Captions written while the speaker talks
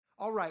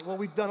All right, well,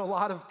 we've done a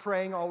lot of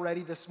praying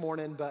already this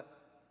morning, but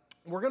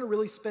we're going to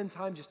really spend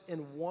time just in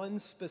one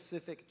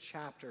specific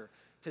chapter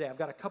today. I've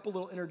got a couple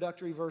little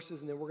introductory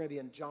verses, and then we're going to be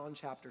in John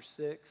chapter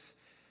 6.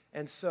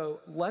 And so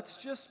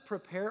let's just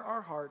prepare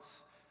our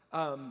hearts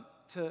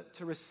to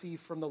receive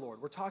from the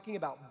Lord. We're talking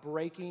about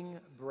breaking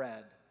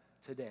bread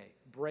today.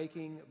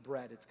 Breaking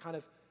bread. It's kind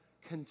of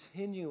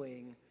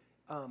continuing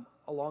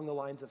along the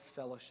lines of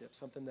fellowship,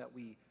 something that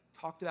we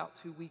talked about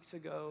 2 weeks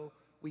ago.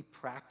 We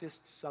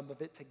practiced some of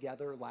it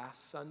together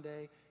last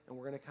Sunday, and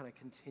we're going to kind of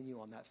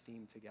continue on that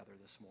theme together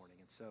this morning.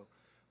 And so,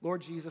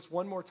 Lord Jesus,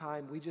 one more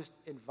time, we just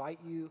invite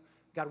you.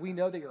 God, we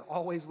know that you're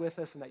always with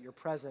us and that you're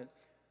present.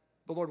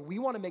 But Lord, we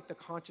want to make the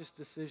conscious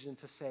decision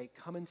to say,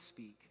 come and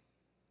speak.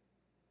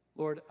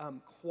 Lord,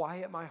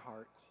 quiet my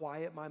heart,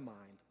 quiet my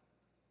mind.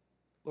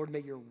 Lord,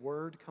 may your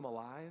word come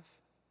alive.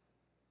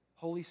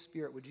 Holy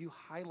Spirit, would you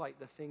highlight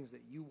the things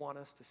that you want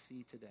us to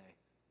see today?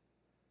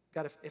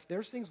 God, if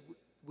there's things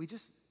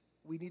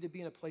we need to be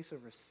in a place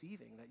of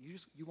receiving that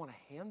you want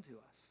to hand to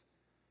us.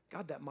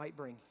 God, that might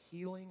bring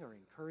healing or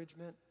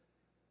encouragement.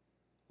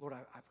 Lord,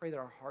 I pray that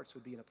our hearts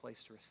would be in a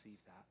place to receive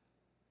that.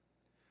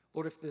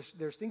 Lord, if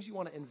there's things you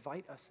want to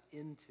invite us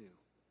into,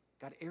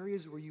 God,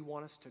 areas where you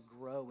want us to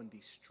grow and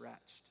be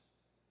stretched,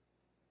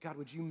 God,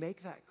 would you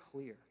make that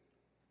clear?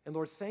 And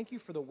Lord, thank you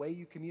for the way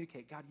you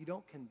communicate. God, you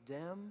don't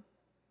condemn.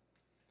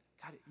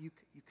 God, you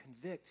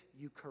convict,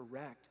 you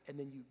correct, and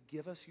then you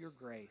give us your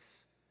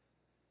grace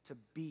to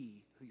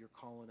be who you're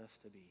calling us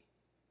to be.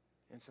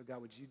 And so,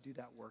 God, would you do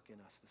that work in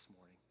us this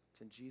morning?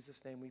 It's in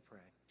Jesus' name we pray.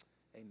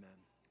 Amen.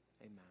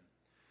 Amen.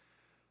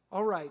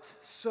 All right,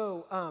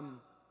 so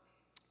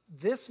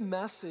this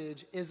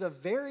message is a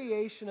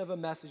variation of a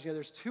message. You know,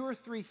 there's 2 or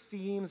 3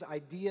 themes,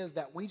 ideas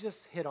that we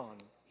just hit on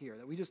here,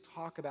 that we just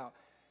talk about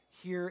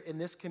here in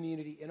this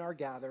community, in our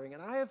gathering.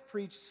 And I have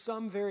preached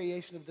some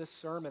variation of this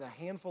sermon a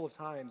handful of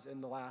times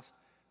in the last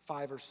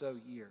 5 or so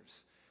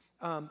years.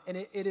 And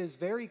it is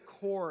very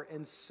core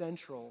and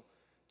central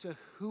to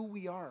who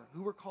we are,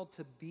 who we're called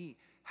to be,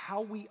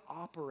 how we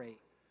operate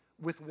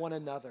with one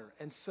another.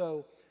 And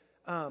so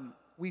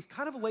we've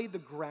kind of laid the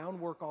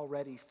groundwork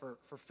already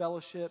for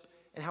fellowship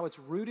and how it's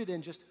rooted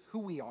in just who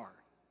we are,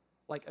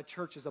 like a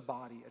church as a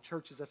body, a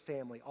church as a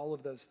family, all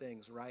of those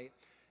things, right?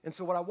 And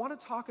so what I want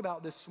to talk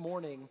about this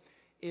morning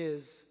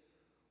is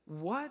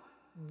what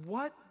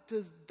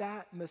does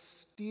that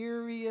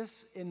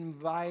mysterious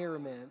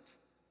environment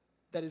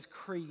that is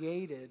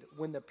created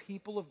when the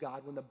people of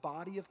God, when the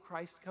body of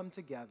Christ come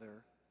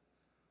together,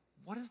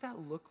 what does that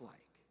look like?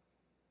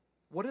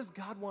 What does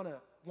God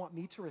want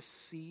me to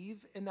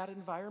receive in that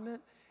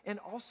environment? And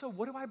also,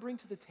 what do I bring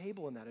to the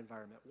table in that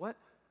environment? What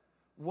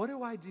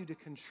do I do to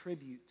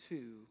contribute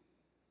to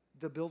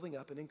the building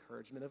up and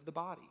encouragement of the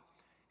body?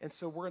 And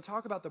so we're going to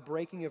talk about the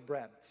breaking of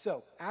bread.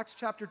 So Acts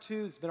chapter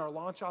 2 has been our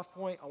launch off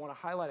point. I want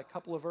to highlight a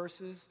couple of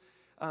verses.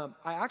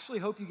 I actually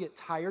hope you get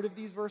tired of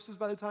these verses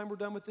by the time we're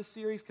done with this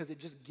series, because it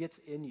just gets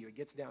in you. It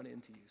gets down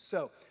into you.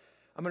 So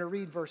I'm going to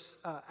read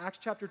Acts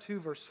chapter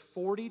 2, verse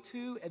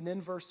 42, and then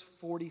verse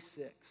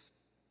 46.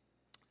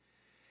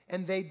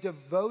 And they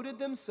devoted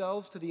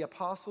themselves to the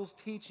apostles'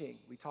 teaching.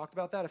 We talked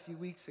about that a few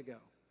weeks ago.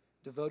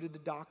 Devoted to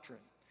doctrine.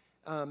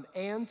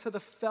 And to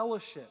the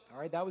fellowship. All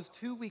right, that was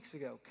 2 weeks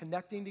ago.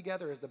 Connecting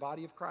together as the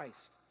body of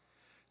Christ.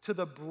 To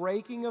the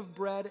breaking of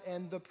bread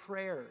and the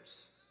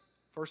prayers.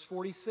 Verse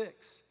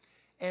 46.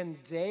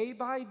 And day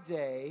by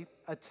day,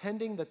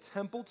 attending the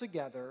temple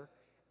together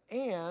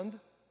and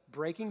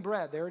breaking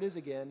bread, there it is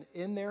again,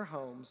 in their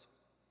homes,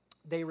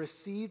 they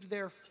received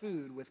their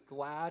food with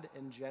glad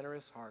and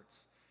generous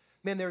hearts.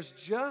 Man, there's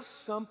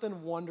just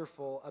something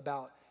wonderful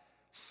about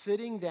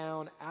sitting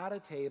down at a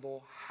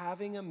table,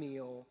 having a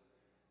meal,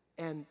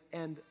 and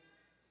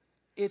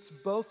it's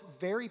both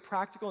very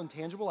practical and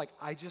tangible. Like,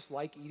 I just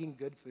like eating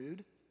good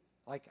food.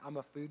 Like, I'm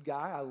a food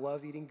guy. I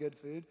love eating good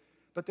food.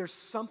 But there's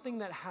something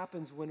that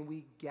happens when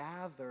we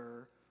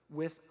gather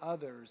with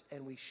others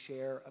and we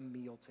share a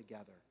meal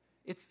together.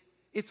 It's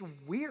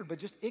weird, but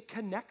just it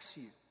connects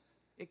you.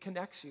 It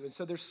connects you. And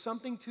so there's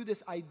something to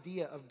this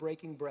idea of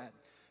breaking bread.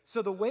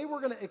 So the way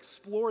we're going to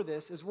explore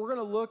this is we're going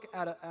to look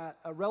at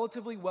a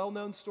relatively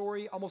well-known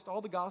story. Almost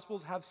all the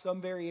Gospels have some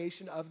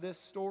variation of this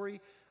story.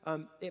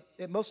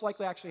 It most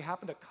likely actually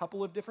happened a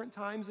couple of different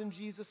times in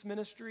Jesus'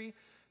 ministry,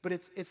 but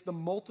it's the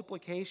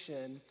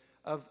multiplication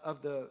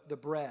of the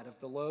bread, of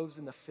the loaves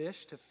and the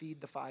fish to feed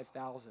the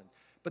 5,000.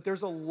 But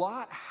there's a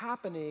lot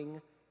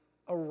happening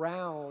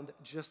around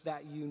just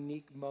that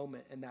unique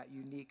moment and that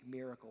unique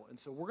miracle. And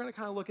so we're going to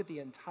kind of look at the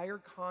entire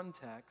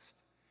context.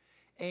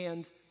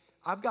 And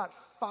I've got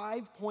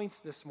 5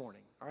 points this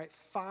morning, all right?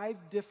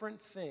 5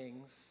 different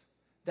things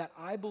that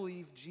I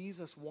believe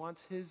Jesus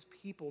wants his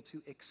people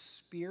to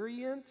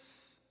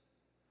experience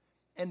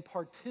and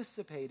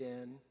participate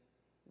in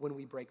when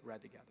we break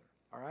bread together,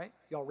 all right?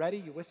 Y'all ready?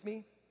 You with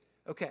me?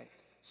 Okay,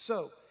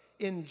 so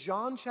in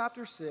John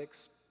chapter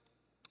 6,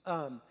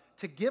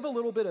 to give a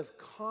little bit of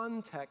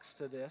context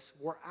to this,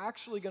 we're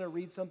actually going to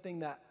read something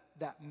that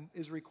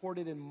is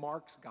recorded in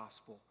Mark's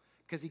gospel,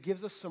 because he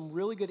gives us some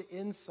really good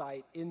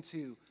insight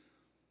into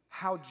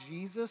how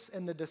Jesus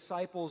and the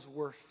disciples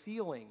were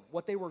feeling,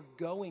 what they were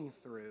going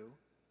through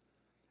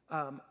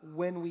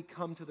when we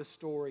come to the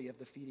story of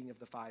the feeding of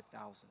the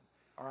 5,000,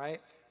 all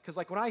right? Because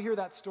like when I hear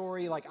that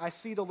story, like I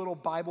see the little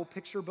Bible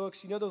picture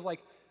books, you know those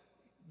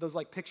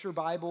picture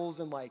Bibles,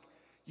 and like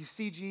you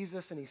see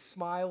Jesus and he's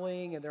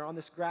smiling and they're on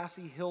this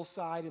grassy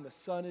hillside and the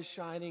sun is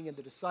shining and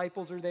the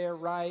disciples are there,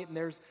 right? And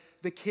there's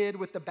the kid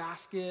with the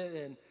basket,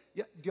 and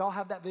do y'all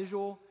have that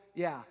visual?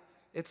 Yeah.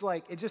 It's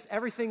like,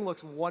 everything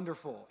looks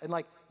wonderful. And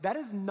like, that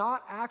is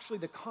not actually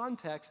the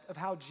context of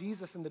how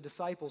Jesus and the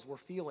disciples were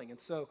feeling. And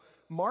so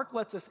Mark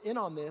lets us in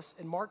on this.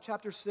 In Mark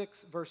chapter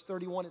 6, verse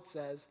 31, it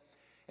says,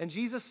 "And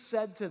Jesus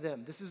said to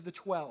them," this is the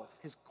 12,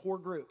 his core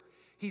group,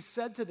 he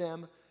said to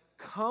them,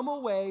 "Come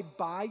away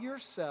by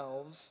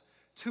yourselves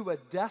to a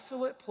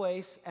desolate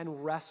place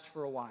and rest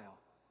for a while.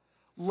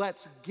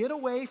 Let's get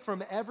away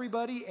from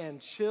everybody and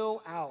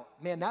chill out."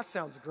 Man, that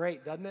sounds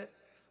great, doesn't it?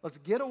 Let's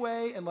get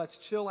away and let's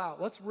chill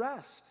out. Let's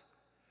rest.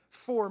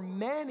 "For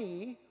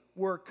many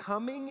were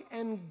coming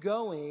and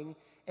going,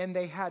 and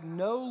they had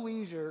no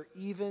leisure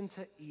even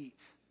to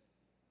eat."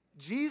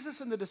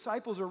 Jesus and the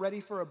disciples are ready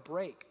for a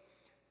break.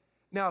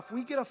 Now, if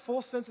we get a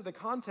full sense of the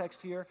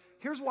context here,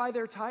 here's why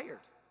they're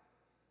tired.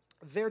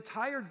 They're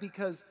tired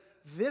because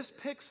this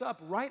picks up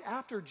right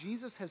after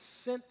Jesus has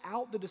sent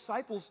out the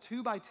disciples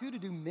 2 by 2 to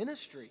do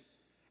ministry.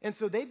 And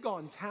so they've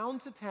gone town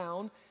to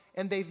town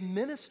and they've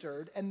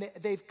ministered, and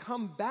they've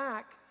come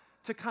back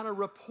to kind of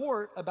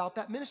report about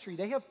that ministry.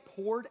 They have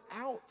poured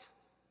out.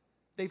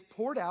 They've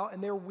poured out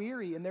and they're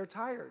weary and they're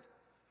tired.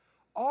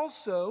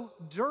 Also,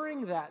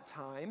 during that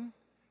time,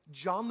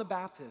 John the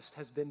Baptist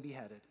has been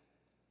beheaded.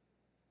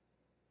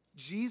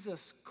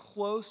 Jesus'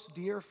 close,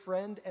 dear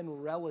friend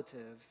and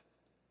relative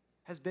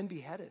has been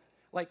beheaded.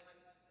 Like,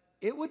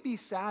 it would be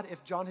sad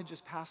if John had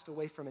just passed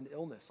away from an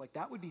illness. Like,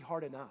 that would be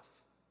hard enough.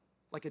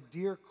 Like, a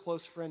dear,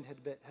 close friend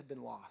had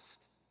been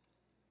lost.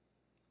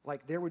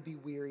 Like, there would be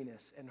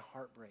weariness and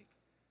heartbreak.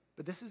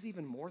 But this is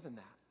even more than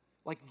that.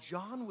 Like,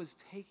 John was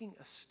taking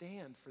a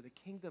stand for the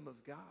kingdom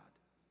of God.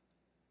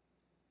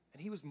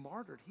 And he was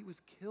martyred. He was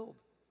killed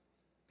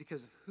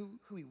because of who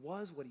he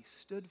was, what he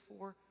stood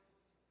for.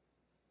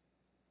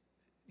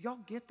 Y'all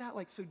get that?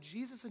 Like, so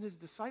Jesus and his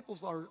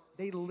disciples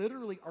they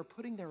literally are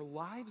putting their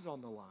lives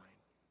on the line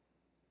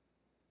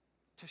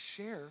to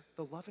share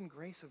the love and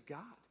grace of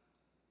God.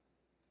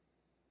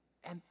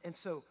 And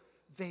so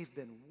they've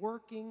been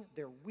working,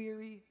 they're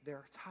weary,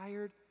 they're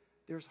tired,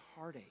 there's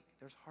heartache,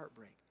 there's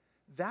heartbreak.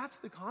 That's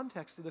the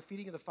context of the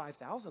feeding of the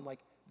 5,000. Like,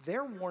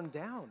 they're worn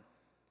down.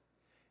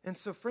 And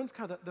so, friends,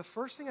 kind of the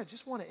first thing I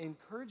just want to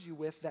encourage you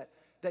with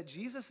that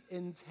Jesus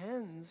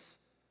intends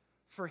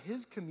for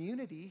his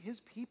community,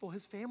 his people,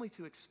 his family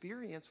to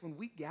experience when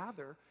we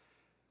gather,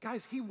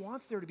 guys, he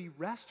wants there to be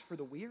rest for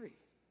the weary.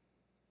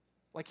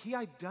 Like, he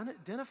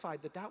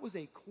identified that was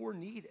a core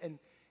need,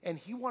 and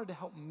he wanted to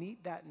help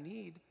meet that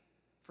need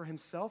for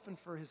himself and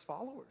for his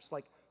followers.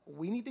 Like,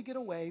 we need to get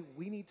away,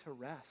 we need to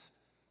rest.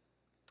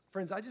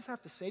 Friends, I just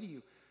have to say to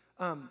you,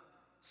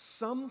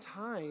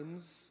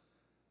 sometimes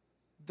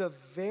the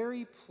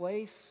very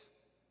place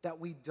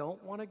that we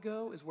don't want to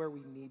go is where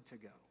we need to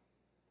go.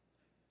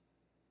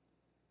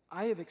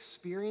 I have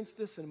experienced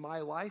this in my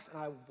life,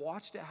 and I've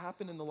watched it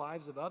happen in the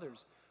lives of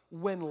others.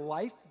 When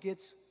life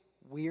gets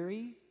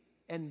weary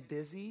and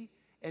busy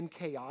and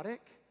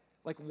chaotic,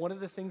 like, one of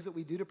the things that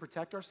we do to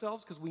protect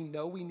ourselves, because we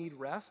know we need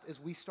rest,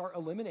 is we start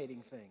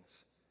eliminating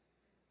things.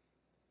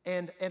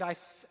 And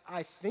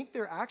I think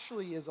there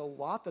actually is a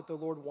lot that the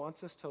Lord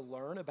wants us to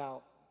learn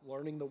about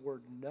learning the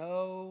word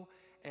no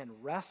and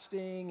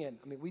resting. And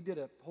I mean, we did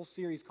a whole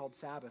series called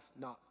Sabbath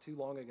not too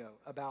long ago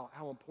about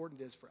how important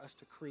it is for us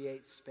to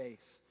create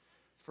space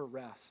for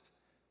rest.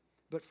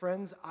 But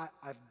friends,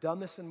 I've done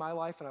this in my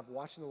life and I've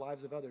watched in the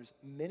lives of others.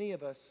 Many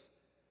of us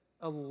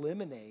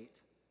eliminate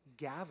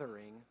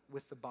gathering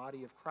with the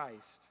body of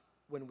Christ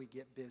when we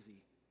get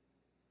busy.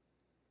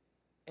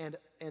 And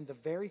the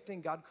very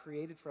thing God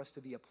created for us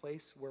to be a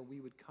place where we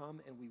would come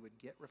and we would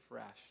get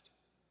refreshed,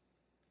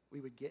 we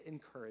would get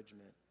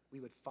encouragement, we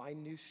would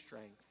find new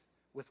strength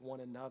with one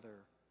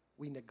another,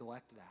 we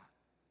neglect that.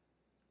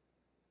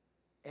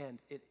 And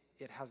it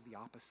has the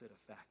opposite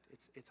effect.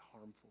 It's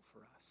harmful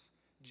for us.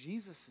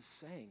 Jesus is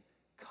saying,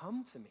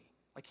 come to me.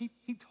 Like,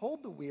 he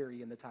told the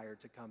weary and the tired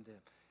to come to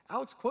him.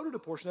 Alex quoted a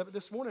portion of it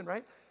this morning,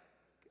 right?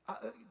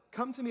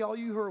 Come to me, all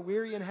you who are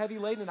weary and heavy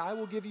laden, and I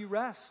will give you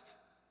rest.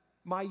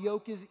 My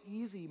yoke is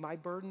easy, my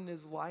burden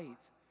is light.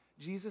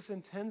 Jesus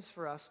intends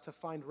for us to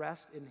find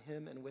rest in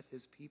him and with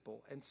his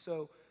people. And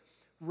so,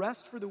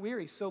 rest for the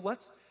weary. So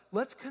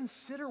let's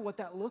consider what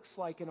that looks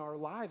like in our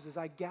lives as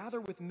I gather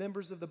with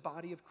members of the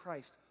body of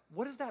Christ.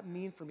 What does that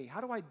mean for me?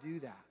 How do I do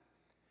that?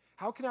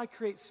 How can I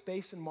create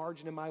space and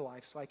margin in my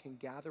life so I can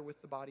gather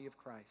with the body of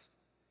Christ?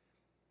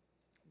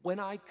 When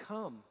I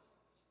come,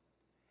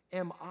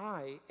 am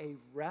I a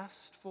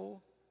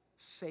restful,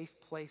 safe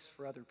place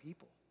for other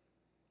people?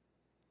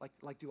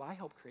 Like, do I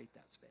help create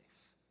that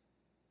space?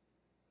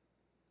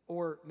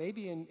 Or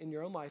maybe in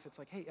your own life, it's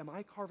like, hey, am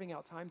I carving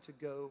out time to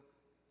go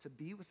to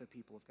be with the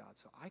people of God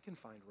so I can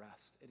find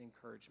rest and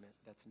encouragement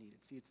that's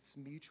needed. See, it's this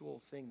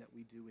mutual thing that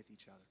we do with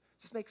each other.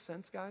 Does this make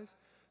sense, guys?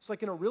 It's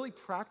like in a really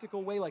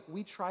practical way, like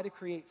we try to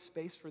create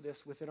space for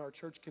this within our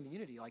church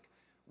community. Like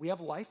we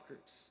have life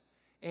groups.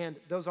 And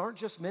those aren't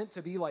just meant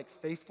to be like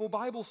faithful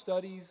Bible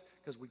studies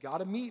because we got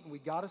to meet and we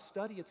got to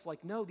study. It's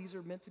like, no, these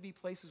are meant to be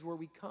places where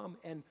we come.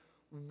 And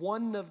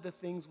one of the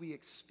things we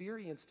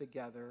experience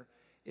together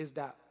is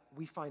that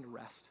we find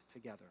rest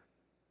together.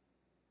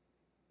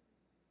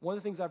 One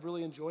of the things I've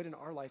really enjoyed in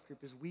our life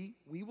group is we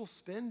will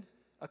spend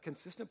a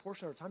consistent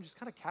portion of our time just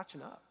kind of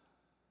catching up.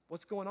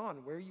 What's going on?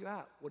 Where are you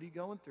at? What are you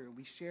going through?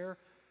 We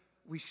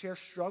share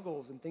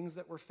struggles and things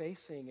that we're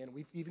facing, and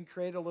we've even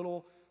created a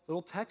little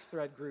text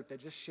thread group that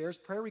just shares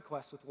prayer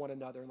requests with one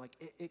another. And like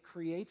it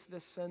creates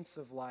this sense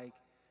of like,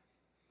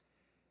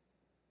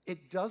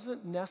 it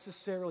doesn't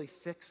necessarily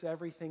fix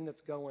everything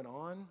that's going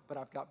on, but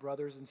I've got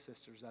brothers and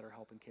sisters that are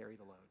helping carry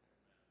the load.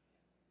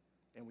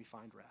 And we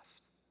find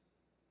rest.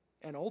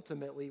 And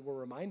ultimately, we're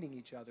reminding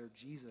each other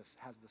Jesus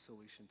has the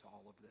solution to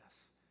all of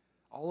this.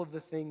 All of the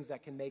things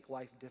that can make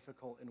life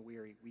difficult and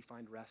weary, we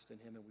find rest in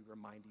him and we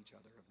remind each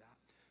other of that.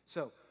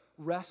 So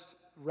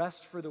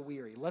rest for the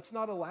weary. Let's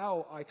not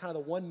allow kind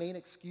of the one main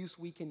excuse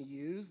we can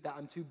use, that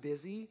I'm too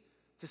busy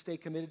to stay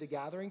committed to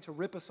gathering, to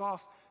rip us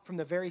off from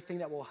the very thing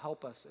that will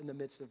help us in the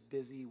midst of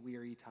busy,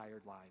 weary,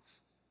 tired lives.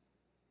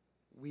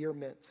 We are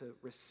meant to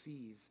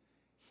receive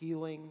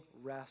healing,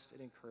 rest,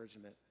 and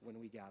encouragement when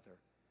we gather.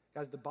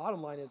 Guys, the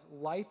bottom line is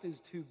life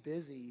is too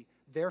busy,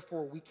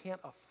 therefore we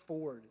can't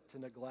afford to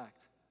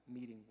neglect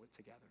meeting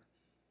together.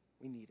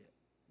 We need it.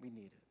 We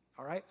need it.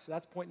 All right? So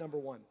that's point number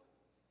one.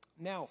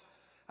 Now,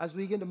 as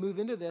we begin to move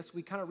into this,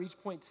 we kind of reach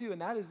point two,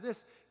 and that is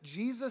this.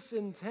 Jesus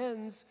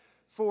intends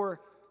for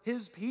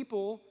his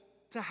people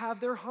to have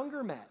their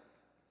hunger met.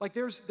 Like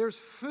there's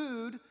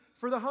food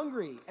for the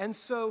hungry. And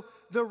so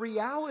the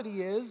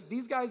reality is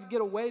these guys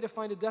get away to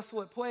find a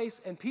desolate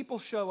place, and people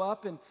show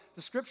up, and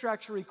the scripture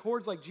actually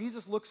records like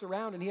Jesus looks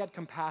around and he had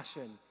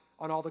compassion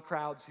on all the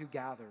crowds who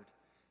gathered.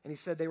 And he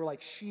said they were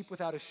like sheep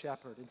without a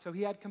shepherd. And so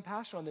he had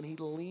compassion on them. He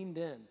leaned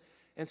in.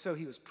 And so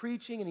he was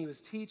preaching and he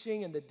was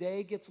teaching, and the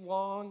day gets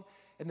long,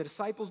 and the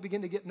disciples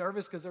begin to get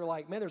nervous because they're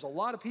like, man, there's a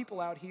lot of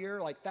people out here,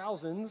 like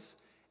thousands,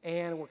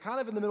 and we're kind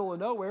of in the middle of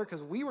nowhere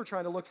because we were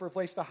trying to look for a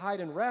place to hide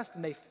and rest,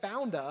 and they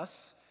found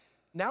us.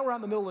 Now we're out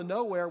in the middle of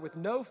nowhere with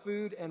no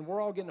food, and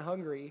we're all getting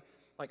hungry.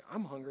 Like,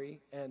 I'm hungry,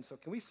 and so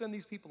can we send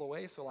these people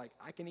away so, like,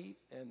 I can eat?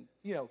 And,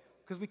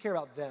 because we care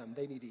about them.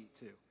 They need to eat,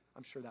 too.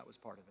 I'm sure that was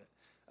part of it.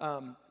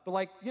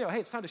 But, hey,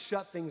 it's time to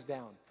shut things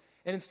down.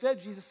 And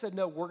instead, Jesus said,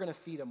 no, we're going to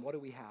feed them. What do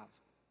we have?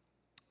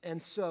 And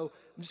so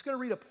I'm just going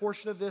to read a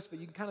portion of this, but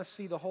you can kind of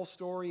see the whole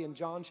story in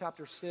John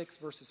chapter 6,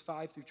 verses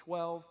 5 through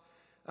 12.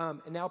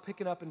 And now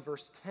picking up in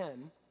verse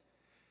 10.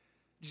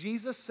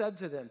 Jesus said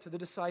to them, to the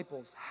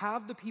disciples,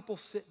 have the people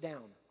sit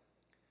down.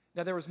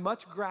 Now there was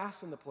much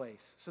grass in the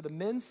place, so the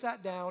men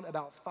sat down,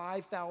 about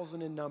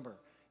 5,000 in number.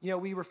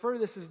 We refer to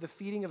this as the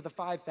feeding of the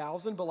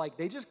 5,000, but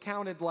they just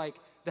counted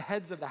the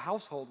heads of the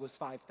household was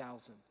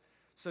 5,000.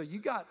 So you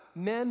got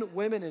men,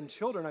 women, and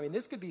children. I mean,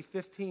 this could be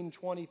 15,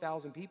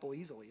 20,000 people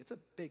easily. It's a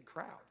big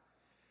crowd.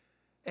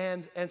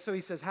 And so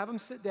he says, have them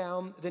sit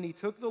down. Then he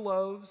took the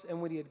loaves,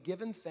 and when he had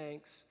given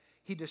thanks,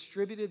 he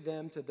distributed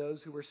them to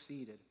those who were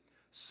seated.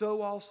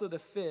 So also the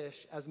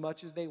fish, as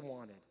much as they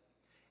wanted.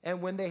 And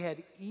when they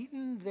had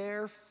eaten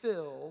their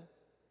fill,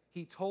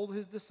 he told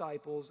his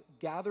disciples,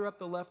 gather up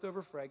the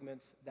leftover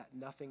fragments that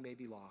nothing may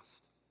be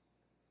lost.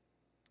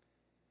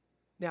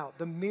 Now,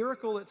 the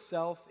miracle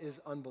itself is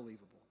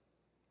unbelievable.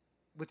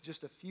 With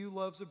just a few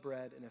loaves of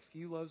bread and a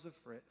few loaves of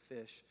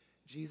fish,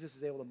 Jesus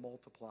is able to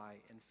multiply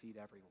and feed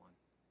everyone.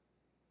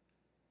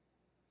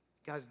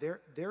 Guys,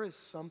 there is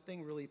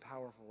something really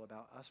powerful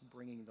about us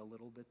bringing the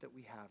little bit that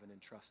we have and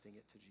entrusting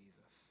it to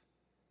Jesus.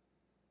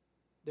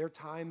 There are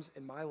times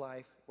in my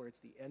life where it's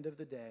the end of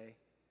the day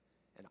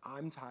and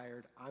I'm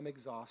tired, I'm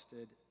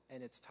exhausted,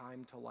 and it's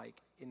time to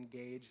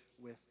engage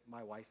with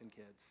my wife and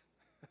kids.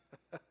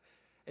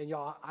 And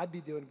y'all, I'd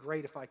be doing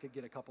great if I could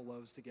get a couple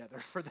loaves together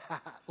for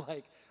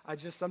that.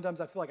 Sometimes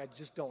I feel like I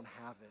just don't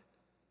have it.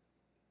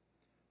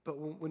 But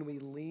when we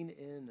lean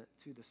in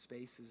to the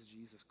spaces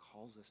Jesus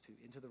calls us to,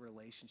 into the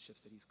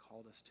relationships that he's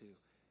called us to,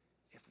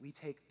 if we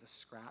take the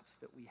scraps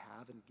that we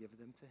have and give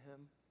them to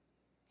him,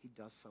 he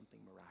does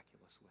something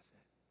miraculous with it.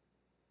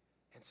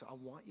 And so I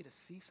want you to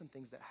see some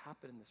things that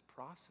happen in this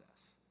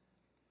process.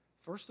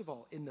 First of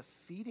all, in the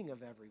feeding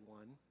of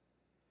everyone,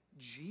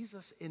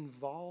 Jesus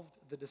involved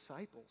the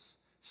disciples.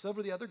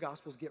 Several of the other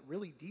gospels get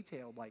really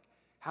detailed,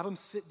 have them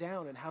sit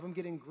down and have them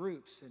get in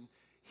groups, and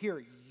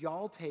here,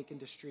 y'all take and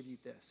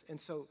distribute this. And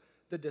so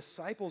the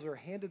disciples are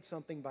handed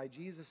something by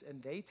Jesus,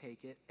 and they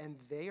take it, and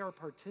they are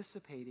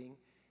participating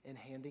in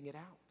handing it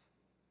out.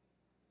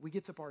 We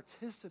get to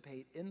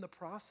participate in the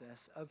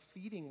process of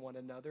feeding one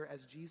another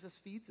as Jesus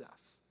feeds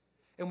us.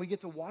 And we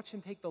get to watch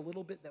him take the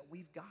little bit that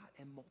we've got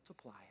and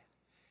multiply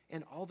it.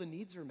 And all the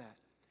needs are met.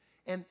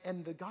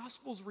 And the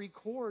Gospels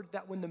record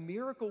that when the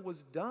miracle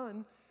was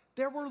done,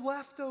 there were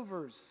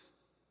leftovers.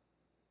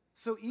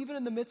 So even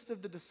in the midst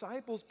of the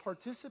disciples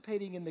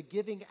participating in the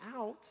giving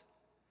out,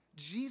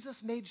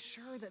 Jesus made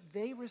sure that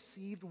they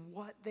received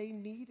what they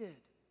needed.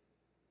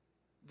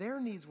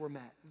 Their needs were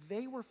met.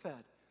 They were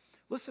fed.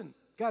 Listen,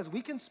 guys,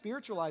 we can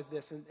spiritualize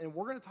this, and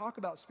we're going to talk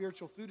about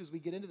spiritual food as we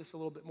get into this a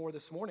little bit more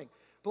this morning.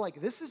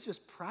 But this is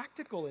just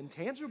practical and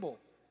tangible.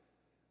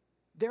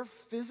 Their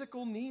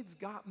physical needs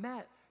got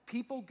met.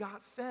 People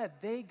got fed.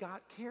 They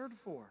got cared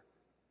for.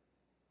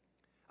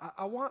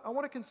 I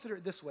want to consider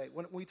it this way.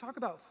 When we talk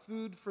about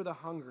food for the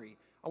hungry,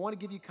 I want to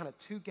give you kind of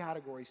two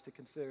categories to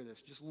consider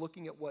this, just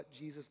looking at what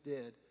Jesus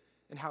did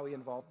and how he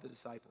involved the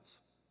disciples.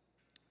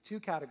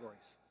 Two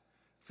categories.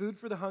 Food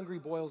for the hungry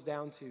boils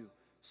down to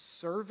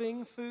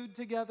serving food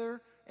together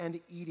and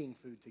eating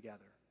food together.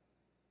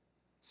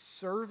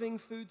 Serving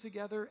food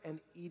together and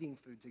eating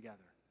food together.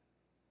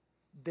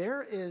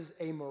 There is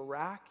a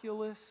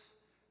miraculous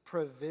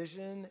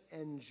provision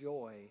and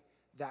joy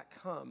that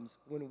comes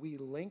when we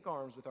link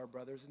arms with our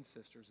brothers and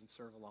sisters and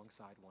serve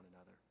alongside one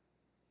another.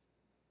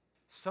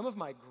 Some of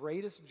my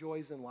greatest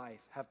joys in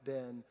life have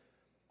been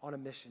on a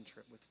mission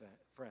trip with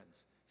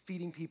friends,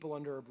 feeding people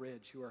under a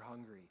bridge who are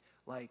hungry.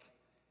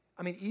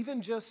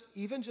 Even just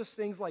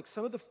things like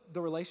some of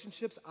the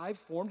relationships I've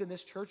formed in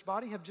this church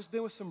body have just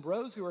been with some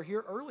bros who are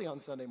here early on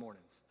Sunday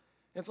mornings.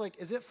 And it's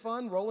is it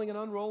fun rolling and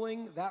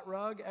unrolling that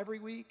rug every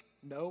week?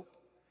 Nope.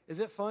 Is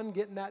it fun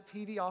getting that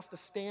TV off the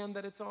stand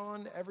that it's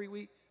on every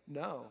week?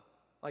 No.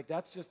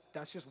 That's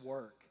just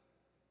work.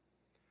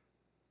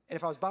 And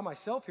if I was by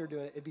myself here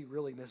doing it, it'd be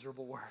really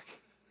miserable work.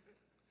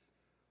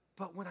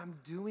 But when I'm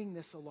doing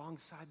this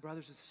alongside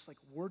brothers, it's just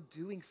we're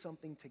doing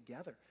something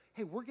together.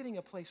 Hey, we're getting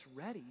a place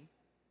ready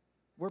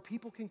where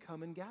people can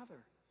come and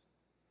gather.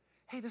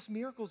 Hey, this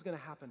miracle is going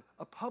to happen.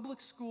 A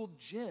public school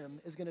gym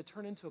is going to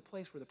turn into a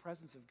place where the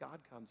presence of God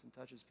comes and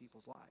touches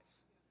people's lives.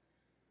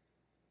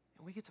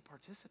 And we get to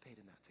participate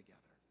in that together.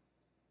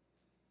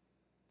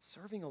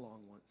 Serving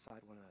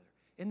alongside one another.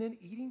 And then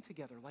eating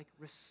together,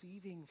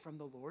 receiving from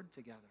the Lord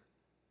together.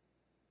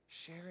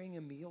 Sharing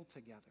a meal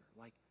together.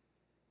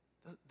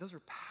 Those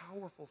are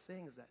powerful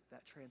things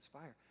that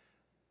transpire.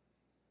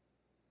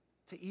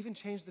 To even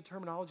change the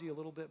terminology a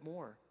little bit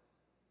more,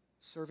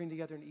 serving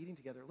together and eating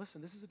together.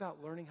 Listen, this is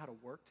about learning how to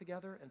work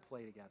together and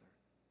play together.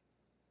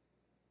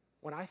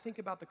 When I think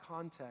about the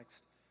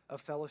context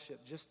of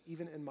fellowship, just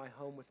even in my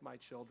home with my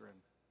children,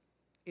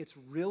 it's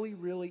really,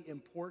 really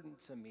important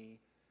to me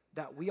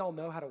that we all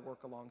know how to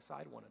work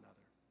alongside one another.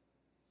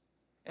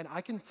 And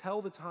I can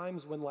tell the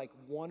times when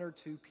one or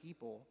two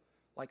people,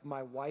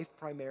 my wife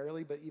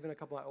primarily, but even a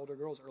couple of my older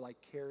girls are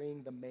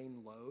carrying the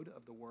main load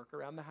of the work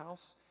around the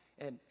house.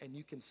 And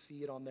you can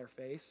see it on their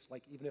face,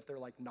 even if they're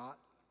not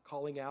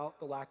calling out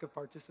the lack of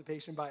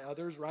participation by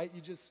others, right?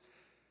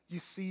 You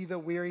see the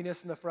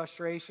weariness and the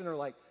frustration,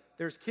 or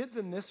there's kids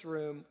in this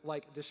room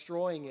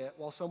destroying it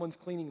while someone's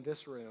cleaning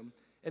this room.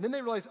 And then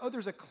they realize, oh,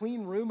 there's a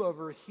clean room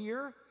over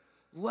here.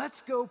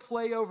 Let's go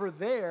play over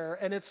there.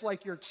 And it's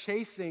you're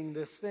chasing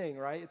this thing,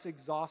 right? It's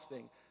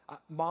exhausting.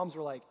 Moms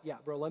were yeah,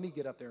 bro, let me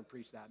get up there and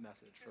preach that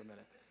message for a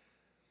minute.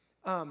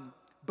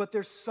 But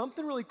there's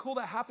something really cool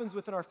that happens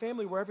within our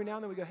family where every now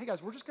and then we go, hey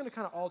guys, we're just going to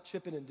kind of all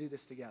chip in and do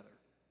this together.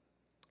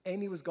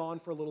 Amy was gone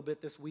for a little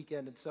bit this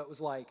weekend, and so it was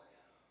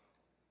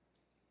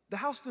the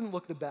house didn't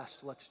look the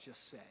best, let's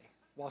just say,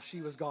 while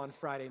she was gone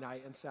Friday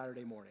night and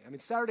Saturday morning.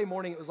 Saturday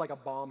morning, it was like a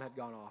bomb had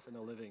gone off in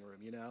the living room,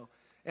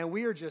 And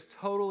we are just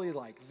totally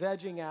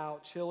vegging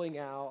out, chilling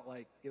out,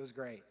 it was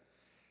great.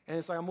 And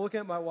it's I'm looking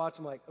at my watch,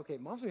 I'm okay,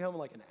 mom's gonna be home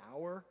in an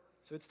hour,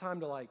 so it's time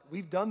to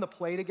we've done the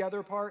play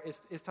together part,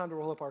 it's time to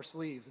roll up our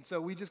sleeves. And so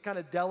we just kind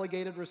of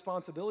delegated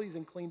responsibilities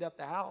and cleaned up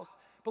the house,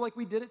 but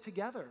we did it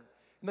together.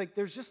 And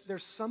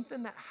there's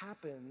something that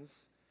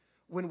happens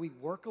when we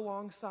work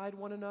alongside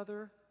one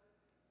another.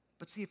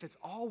 But see, if it's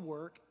all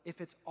work, if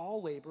it's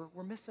all labor,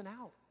 we're missing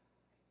out.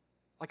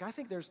 I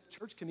think there's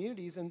church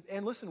communities,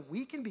 and listen,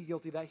 we can be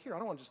guilty of that here. I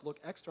don't want to just look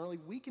externally.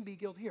 We can be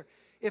guilty here.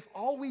 If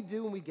all we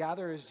do when we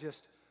gather is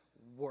just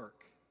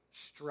work,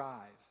 strive,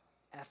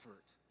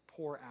 effort,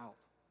 pour out,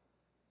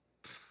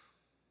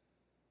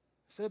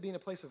 instead of being a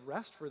place of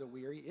rest for the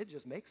weary, it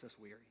just makes us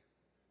weary.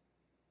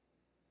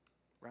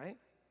 Right?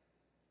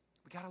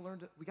 We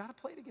got to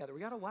play together. We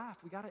got to laugh.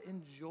 We got to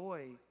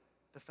enjoy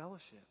the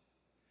fellowship.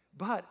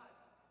 But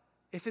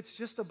if it's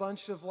just a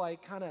bunch of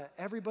kind of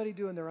everybody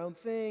doing their own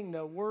thing,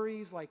 no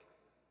worries,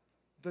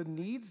 the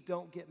needs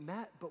don't get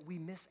met, but we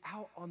miss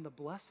out on the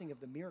blessing of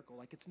the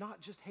miracle. It's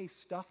not just, hey,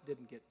 stuff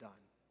didn't get done.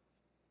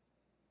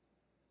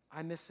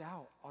 I miss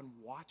out on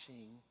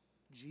watching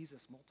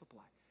Jesus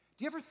multiply.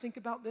 Do you ever think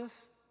about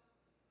this?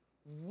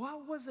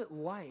 What was it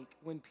like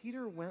when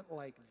Peter went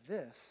like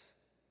this?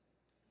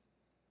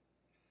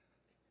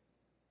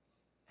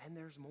 And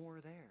there's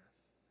more there.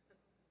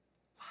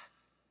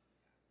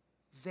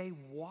 They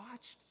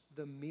watched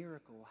the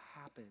miracle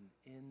happen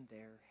in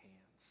their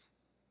hands.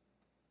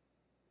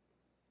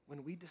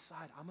 When we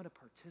decide, I'm going to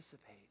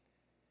participate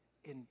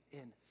in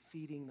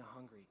feeding the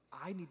hungry,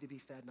 I need to be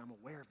fed, and I'm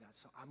aware of that,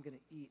 so I'm going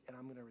to eat and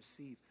I'm going to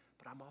receive,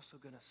 but I'm also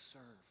going to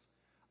serve.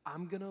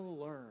 I'm going to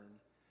learn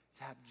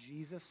to have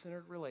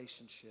Jesus-centered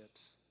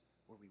relationships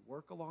where we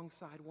work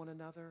alongside one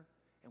another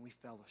and we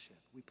fellowship,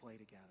 we play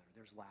together.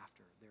 There's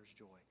laughter, there's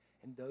joy.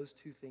 And those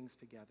two things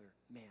together,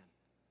 man,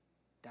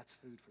 that's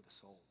food for the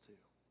soul too.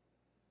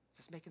 Is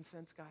this making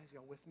sense, guys?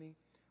 Y'all with me?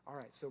 All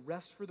right, so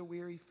rest for the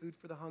weary, food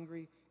for the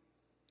hungry.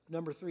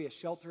 Number 3, a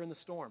shelter in the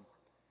storm.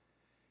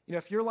 You know,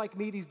 if you're like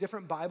me, these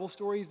different Bible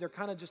stories, they're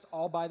kind of just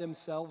all by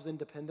themselves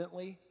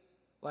independently.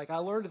 Like, I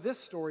learned this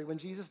story when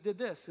Jesus did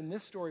this, and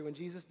this story when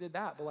Jesus did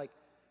that. But like,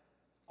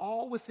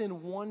 all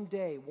within one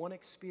day, one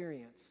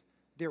experience,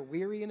 they're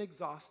weary and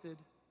exhausted.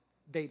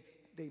 They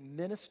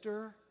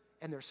minister,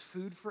 and there's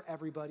food for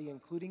everybody,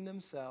 including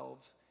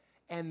themselves.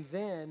 And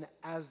then,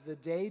 as the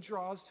day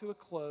draws to a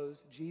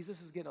close,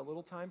 Jesus is getting a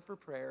little time for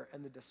prayer,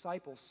 and the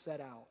disciples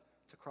set out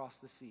to cross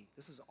the sea.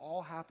 This is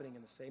all happening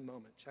in the same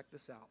moment. Check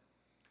this out.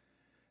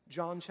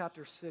 John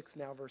chapter 6,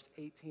 now verse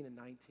 18 and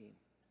 19.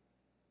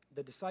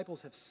 The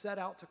disciples have set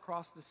out to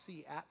cross the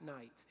sea at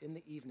night in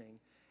the evening,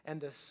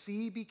 and the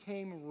sea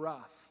became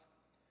rough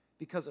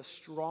because a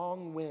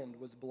strong wind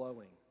was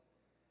blowing.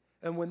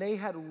 And when they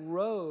had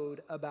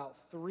rowed about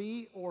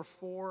 3 or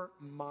 4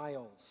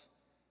 miles,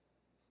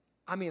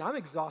 I mean, I'm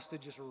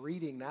exhausted just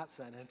reading that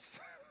sentence.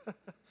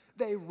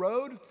 They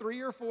rowed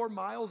 3 or 4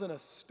 miles in a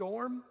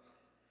storm.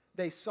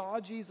 They saw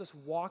Jesus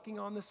walking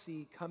on the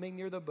sea, coming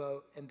near the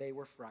boat, and they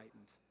were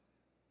frightened.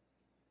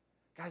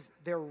 Guys,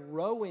 they're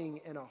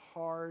rowing in a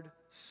hard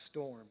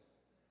storm.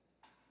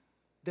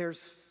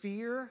 There's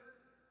fear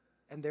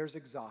and there's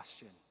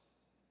exhaustion.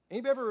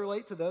 Anybody ever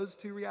relate to those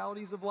two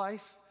realities of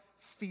life?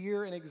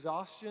 Fear and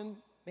exhaustion?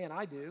 Man,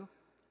 I do.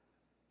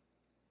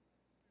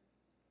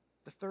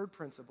 The third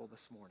principle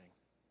this morning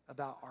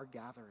about our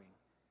gathering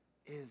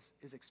is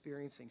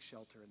experiencing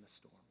shelter in the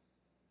storm.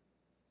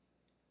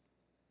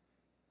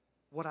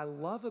 What I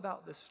love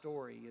about this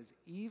story is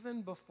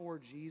even before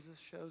Jesus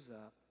shows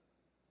up,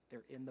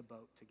 they're in the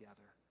boat together.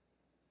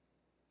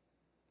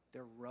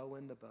 They're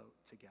rowing the boat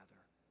together.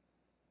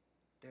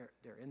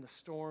 They're in the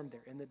storm,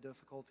 they're in the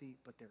difficulty,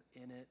 but they're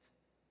in it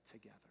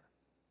together.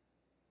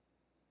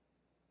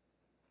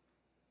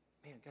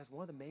 Man, guys,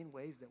 one of the main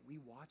ways that we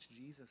watch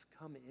Jesus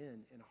come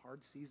in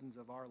hard seasons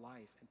of our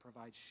life and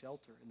provide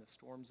shelter in the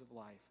storms of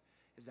life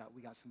is that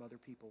we got some other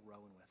people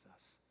rowing with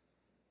us.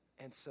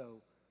 And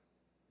so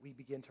we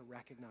begin to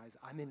recognize,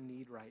 I'm in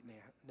need right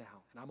now,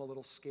 and I'm a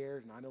little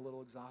scared, and I'm a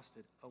little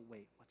exhausted. Oh,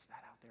 wait, what's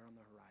that out there on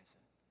the horizon?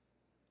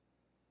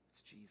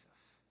 It's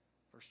Jesus.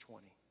 Verse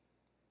 20.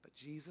 But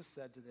Jesus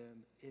said to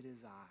them, it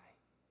is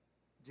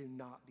I. Do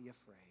not be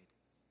afraid.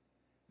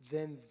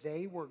 Then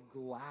they were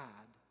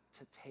glad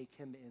to take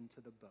him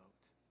into the boat.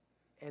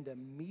 And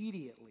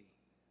immediately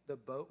the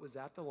boat was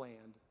at the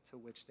land to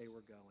which they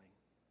were going.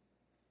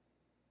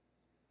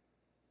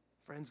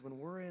 Friends, when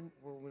we're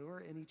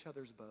in each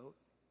other's boat,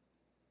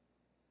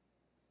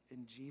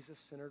 in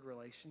Jesus-centered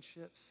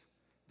relationships,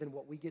 then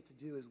what we get to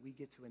do is we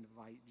get to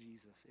invite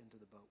Jesus into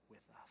the boat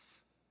with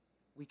us.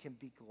 We can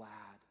be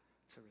glad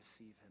to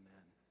receive him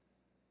in.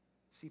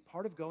 See,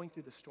 part of going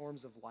through the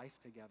storms of life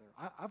together,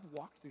 I've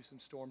walked through some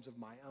storms of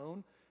my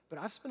own, but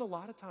I've spent a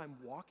lot of time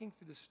walking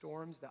through the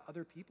storms that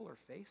other people are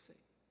facing.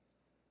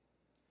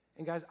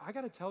 And guys, I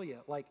got to tell you,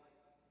 like,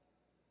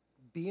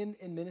 being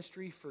in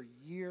ministry for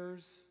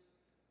years,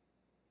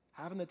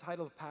 having the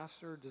title of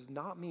pastor does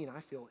not mean I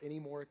feel any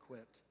more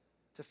equipped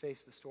to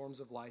face the storms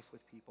of life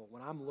with people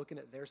when I'm looking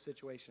at their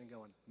situation and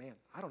going, man,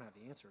 I don't have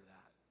the answer to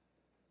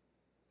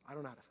that. I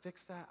don't know how to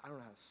fix that. I don't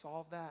know how to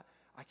solve that.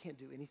 I can't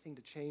do anything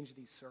to change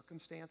these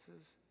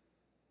circumstances.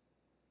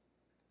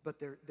 But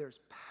there's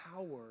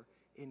power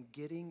in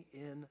getting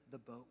in the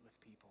boat with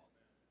people.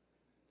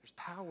 There's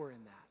power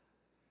in that.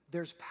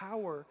 There's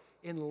power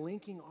in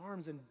linking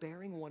arms and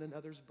bearing one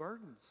another's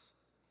burdens.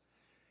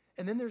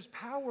 And then there's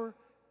power.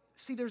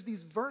 See, there's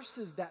these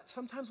verses that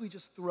sometimes we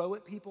just throw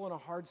at people in a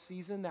hard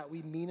season that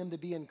we mean them to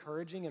be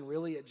encouraging, and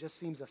really it just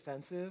seems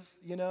offensive,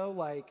 you know,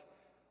 like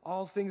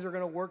all things are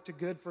going to work to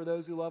good for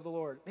those who love the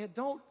Lord. Man,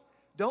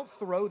 don't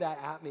throw that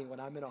at me when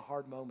I'm in a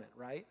hard moment,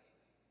 right?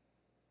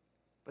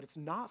 But it's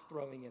not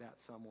throwing it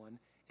at someone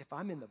if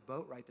I'm in the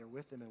boat right there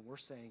with them and we're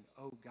saying,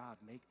 oh God,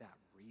 make that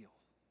real.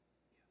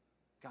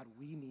 God,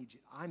 we need you.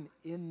 I'm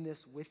in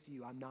this with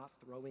you. I'm not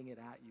throwing it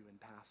at you in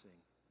passing.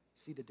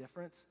 See the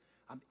difference?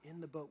 I'm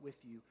in the boat with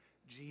you.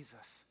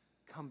 Jesus,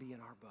 come be in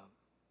our boat.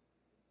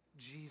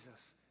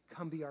 Jesus,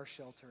 come be our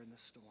shelter in the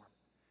storm.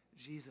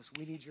 Jesus,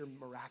 we need your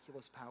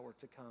miraculous power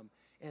to come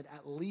and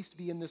at least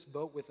be in this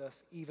boat with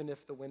us, even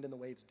if the wind and the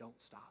waves don't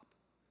stop.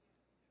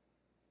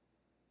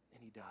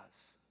 And he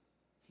does.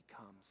 He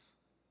comes.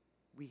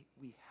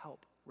 We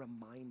help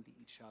remind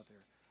each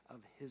other of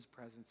his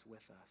presence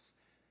with us,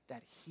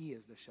 that he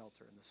is the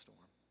shelter in the storm.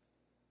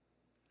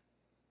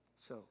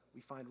 So we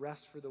find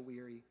rest for the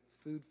weary,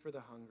 food for the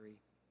hungry.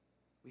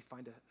 We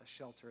find a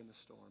shelter in the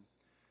storm.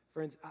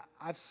 Friends,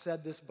 I've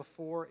said this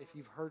before. If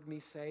you've heard me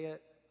say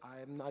it,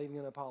 I'm not even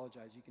going to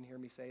apologize. You can hear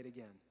me say it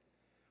again.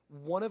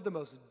 One of the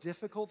most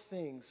difficult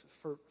things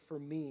for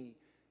me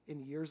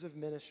in years of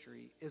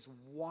ministry is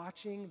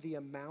watching the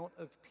amount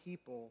of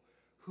people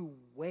who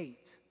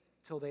wait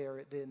till they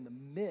are in the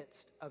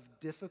midst of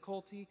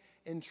difficulty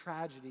and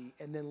tragedy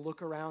and then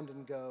look around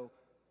and go,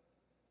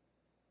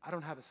 I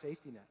don't have a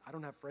safety net. I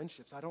don't have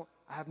friendships. I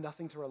have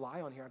nothing to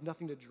rely on here. I have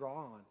nothing to draw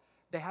on.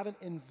 They haven't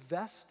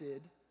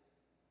invested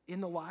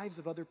in the lives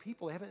of other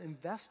people. They haven't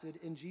invested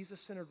in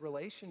Jesus-centered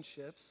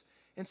relationships.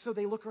 And so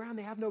they look around,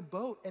 they have no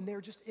boat, and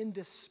they're just in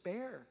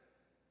despair.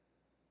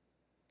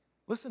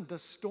 Listen, the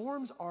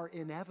storms are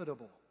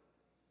inevitable.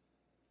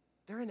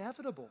 They're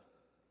inevitable.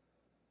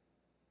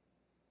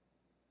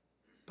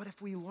 But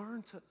if we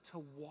learn to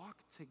walk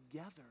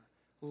together,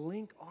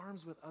 link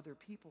arms with other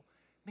people,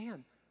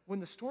 man, when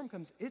the storm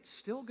comes, it's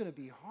still going to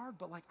be hard,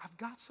 but like I've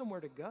got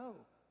somewhere to go.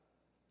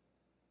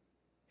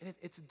 And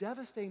it's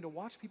devastating to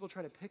watch people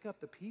try to pick up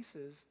the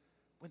pieces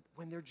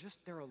when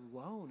they're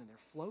alone and they're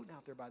floating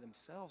out there by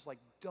themselves. Like,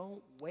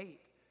 don't wait.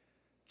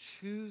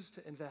 Choose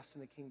to invest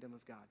in the kingdom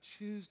of God.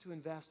 Choose to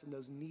invest in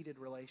those needed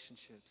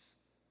relationships.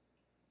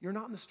 You're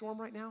not in the storm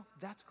right now?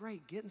 That's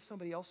great. Get in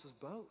somebody else's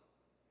boat.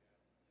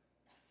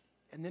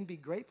 And then be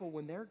grateful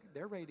when they're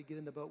ready to get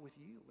in the boat with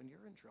you when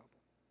you're in trouble.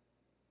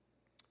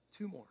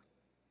 Two more.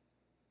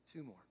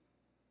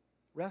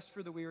 Rest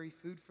for the weary,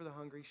 food for the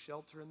hungry,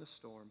 shelter in the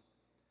storm.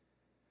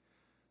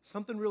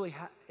 Something really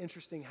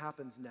interesting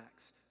happens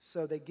next.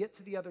 So they get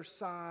to the other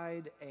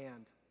side,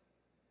 and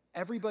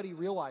everybody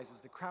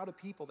realizes, the crowd of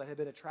people that had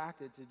been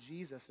attracted to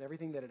Jesus and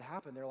everything that had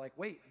happened, they're like,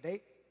 wait,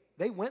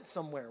 they went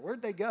somewhere.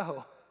 Where'd they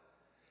go?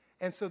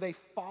 And so they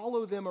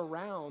follow them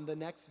around the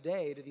next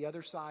day to the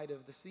other side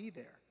of the sea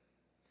there.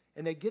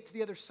 And they get to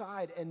the other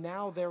side, and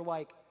now they're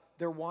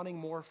wanting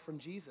more from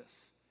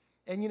Jesus.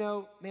 And you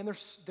know, man,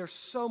 there's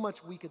so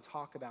much we could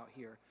talk about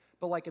here.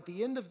 But like at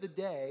the end of the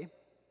day,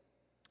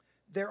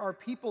 there are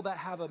people that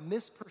have a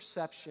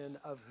misperception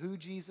of who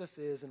Jesus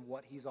is and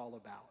what he's all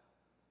about.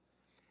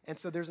 And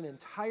so there's an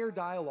entire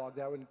dialogue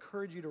that I would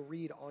encourage you to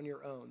read on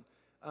your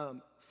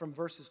own from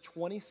verses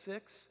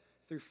 26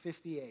 through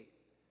 58.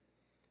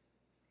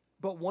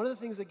 But one of the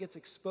things that gets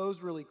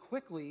exposed really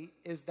quickly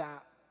is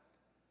that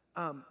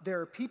there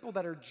are people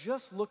that are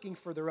just looking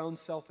for their own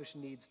selfish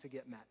needs to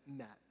get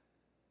met.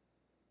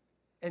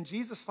 And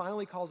Jesus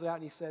finally calls it out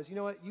and he says, you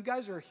know what, you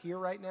guys are here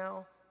right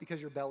now because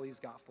your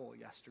bellies got full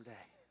yesterday.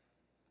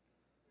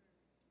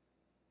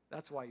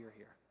 That's why you're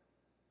here.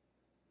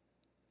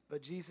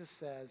 But Jesus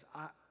says,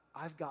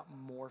 I've got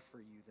more for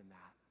you than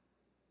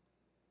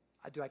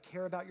that. Do I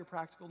care about your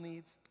practical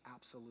needs?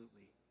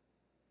 Absolutely.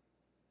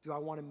 Do I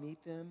want to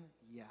meet them?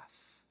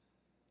 Yes.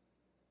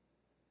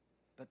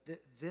 But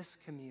this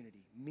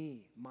community,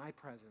 me, my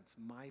presence,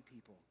 my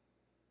people,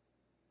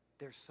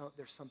 there's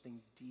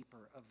something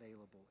deeper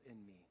available in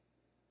me.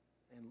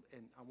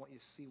 And I want you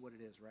to see what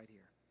it is right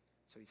here.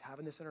 So he's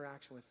having this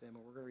interaction with them,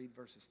 and we're going to read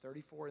verses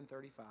 34 and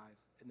 35,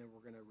 and then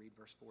we're going to read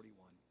verse 41.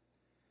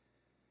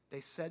 They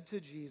said to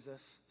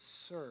Jesus,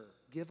 "Sir,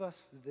 give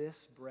us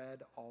this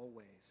bread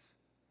always."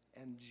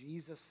 And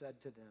Jesus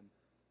said to them,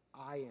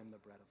 "I am the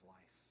bread of life.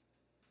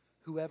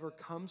 Whoever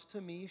comes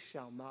to me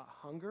shall not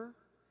hunger,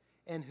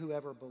 and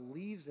whoever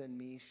believes in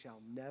me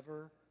shall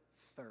never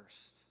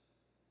thirst."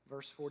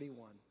 Verse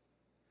 41.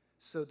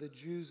 So the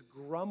Jews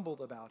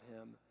grumbled about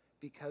him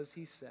because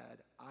he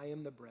said, "I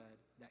am the bread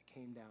that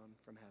came down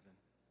from heaven."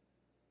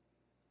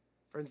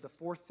 Friends, the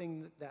fourth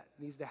thing that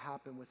needs to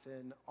happen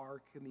within our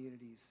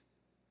communities,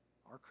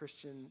 our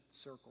Christian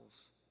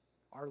circles,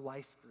 our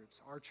life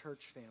groups, our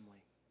church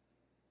family,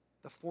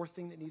 the fourth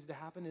thing that needs to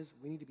happen is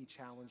we need to be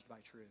challenged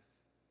by truth.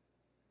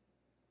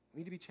 We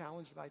need to be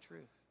challenged by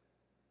truth.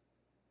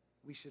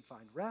 We should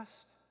find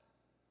rest.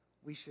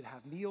 We should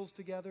have meals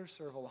together,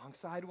 serve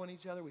alongside one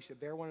another. We should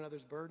bear one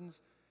another's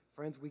burdens.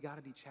 Friends, we got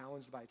to be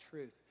challenged by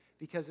truth.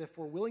 Because if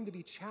we're willing to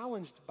be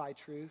challenged by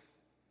truth,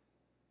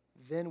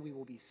 then we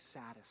will be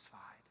satisfied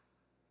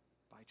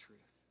by truth.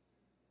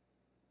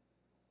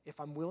 If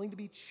I'm willing to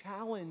be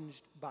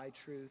challenged by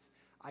truth,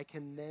 I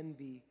can then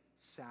be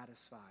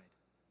satisfied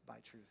by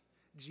truth.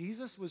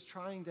 Jesus was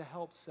trying to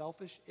help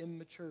selfish,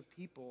 immature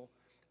people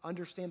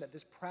understand that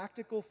this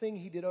practical thing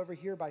he did over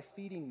here by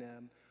feeding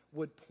them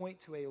would point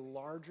to a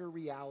larger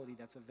reality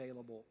that's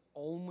available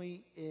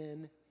only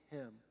in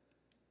him.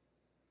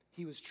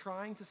 He was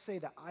trying to say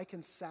that I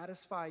can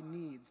satisfy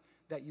needs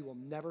that you will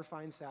never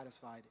find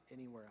satisfied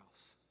anywhere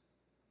else.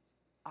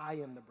 I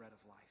am the bread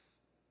of life.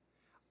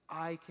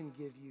 I can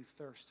give you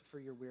thirst for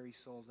your weary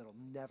souls that'll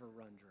never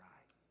run dry.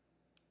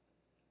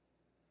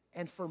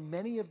 And for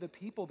many of the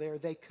people there,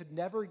 they could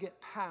never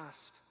get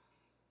past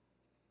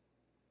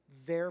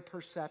their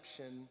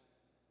perception,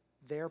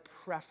 their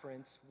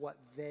preference, what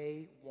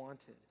they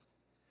wanted.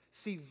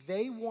 See,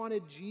 they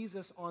wanted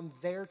Jesus on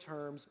their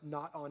terms,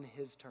 not on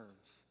his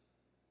terms.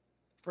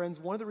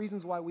 Friends, one of the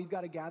reasons why we've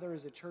got to gather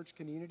as a church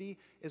community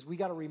is we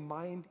got to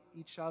remind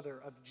each other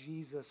of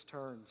Jesus'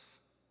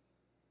 terms.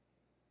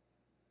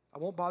 I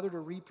won't bother to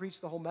re-preach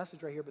the whole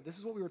message right here, but this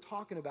is what we were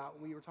talking about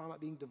when we were talking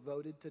about being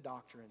devoted to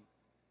doctrine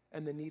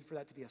and the need for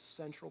that to be a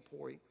central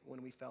point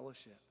when we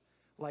fellowship.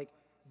 Like,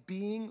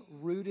 being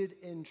rooted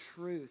in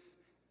truth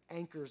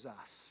anchors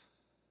us.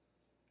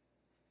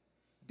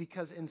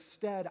 because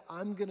instead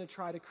I'm going to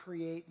try to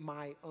create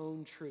my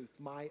own truth,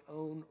 my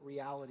own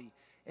reality.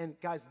 And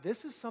guys,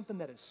 this is something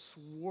that is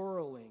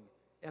swirling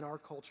in our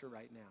culture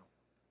right now.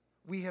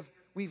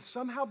 We've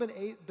somehow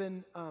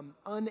been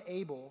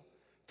unable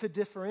to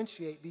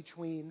differentiate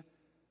between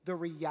the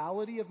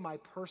reality of my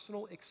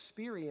personal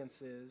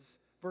experiences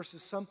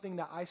versus something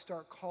that I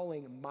start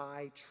calling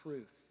my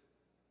truth.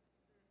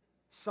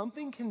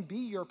 Something can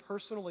be your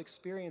personal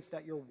experience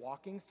that you're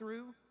walking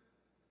through,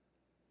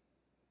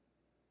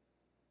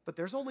 but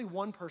there's only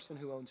one person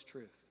who owns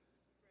truth.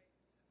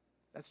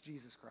 That's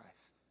Jesus Christ.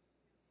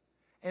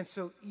 And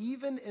so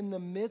even in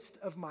the midst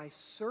of my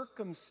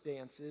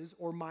circumstances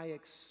or my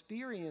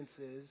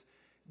experiences,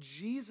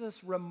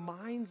 Jesus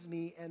reminds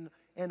me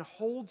and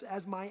holds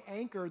as my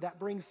anchor that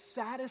brings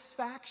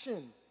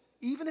satisfaction.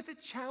 Even if it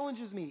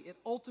challenges me, it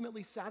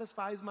ultimately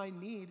satisfies my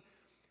need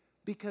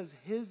because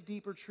his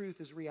deeper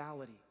truth is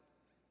reality.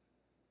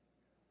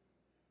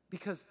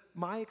 Because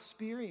my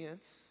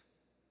experience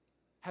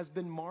has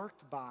been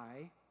marked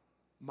by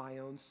my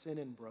own sin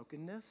and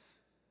brokenness.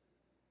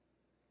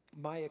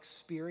 My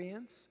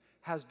experience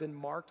has been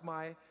marked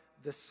by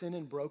the sin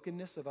and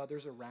brokenness of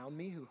others around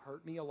me who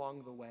hurt me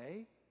along the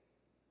way.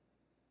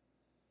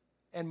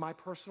 And my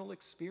personal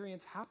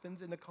experience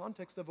happens in the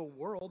context of a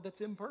world that's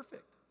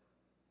imperfect.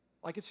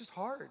 Like, it's just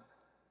hard.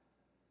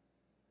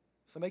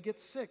 Somebody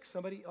gets sick,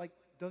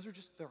 those are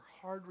just, they're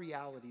hard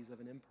realities of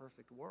an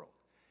imperfect world.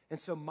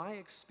 And so my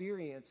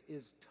experience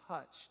is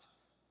touched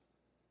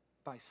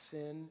by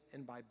sin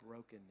and by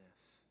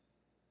brokenness.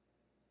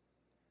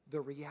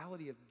 The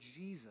reality of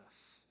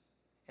Jesus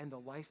and the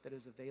life that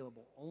is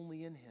available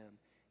only in him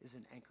is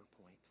an anchor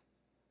point.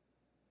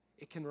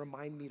 It can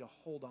remind me to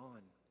hold on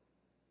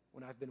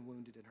when I've been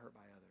wounded and hurt by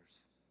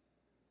others.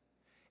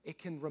 It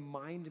can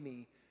remind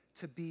me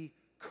to be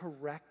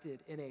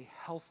corrected in a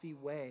healthy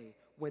way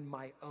when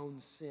my own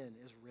sin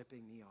is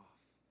ripping me off.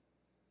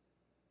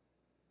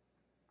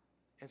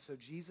 And so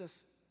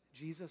Jesus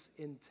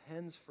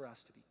intends for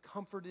us to be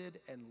comforted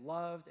and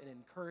loved and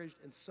encouraged,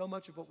 and so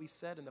much of what we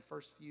said in the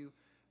first few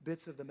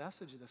bits of the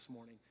message this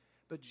morning.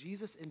 But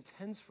Jesus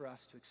intends for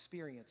us to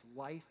experience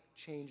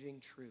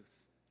life-changing truth.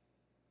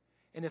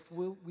 And if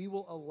we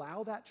will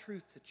allow that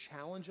truth to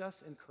challenge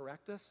us and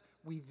correct us,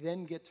 we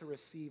then get to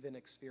receive and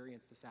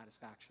experience the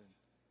satisfaction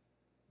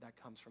that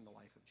comes from the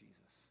life of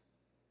Jesus.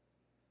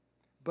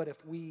 But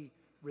if we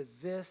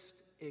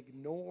resist,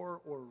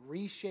 ignore, or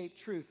reshape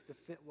truth to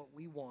fit what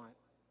we want,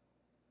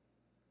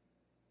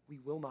 we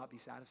will not be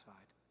satisfied.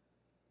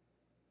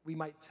 We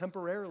might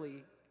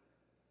temporarily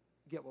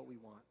get what we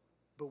want,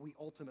 but we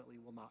ultimately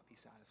will not be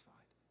satisfied.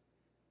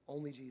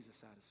 Only Jesus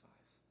satisfies.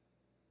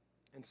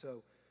 And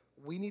so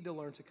we need to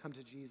learn to come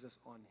to Jesus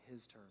on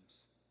his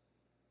terms.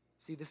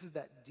 See, this is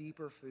that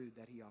deeper food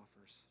that he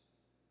offers.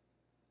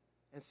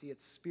 And see,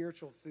 it's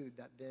spiritual food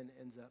that then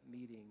ends up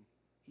meeting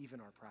even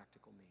our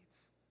practical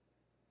needs.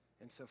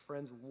 And so,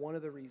 friends, one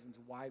of the reasons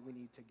why we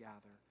need to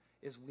gather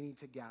is we need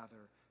to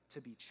gather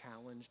to be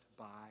challenged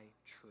by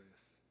truth.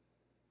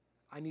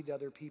 I need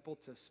other people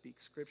to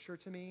speak scripture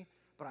to me,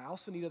 but I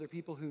also need other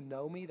people who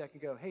know me that can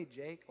go, hey,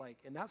 Jake, like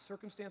in that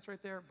circumstance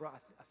right there, bro,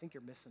 I think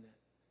you're missing it.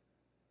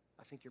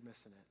 I think you're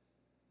missing it.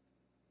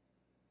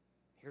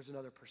 Here's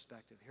another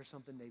perspective. Here's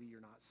something maybe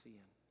you're not seeing.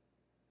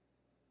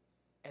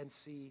 And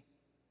see,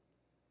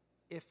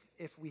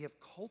 if we have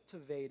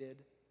cultivated,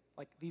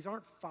 like these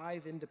aren't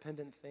 5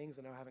 independent things.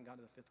 I know I haven't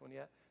gotten to the 5th one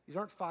yet. These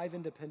aren't 5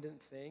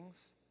 independent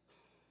things.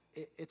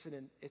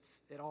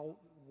 It all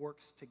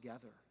works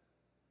together.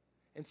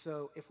 And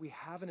so if we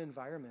have an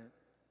environment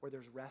where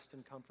there's rest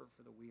and comfort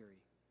for the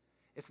weary,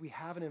 if we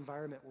have an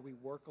environment where we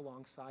work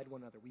alongside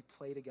one another, we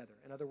play together.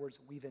 In other words,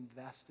 we've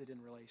invested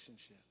in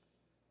relationship.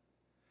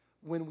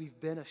 When we've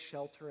been a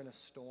shelter in a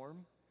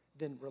storm,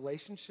 then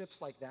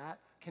relationships like that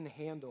can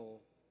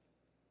handle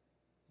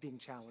being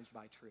challenged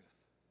by truth.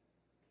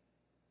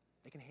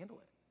 They can handle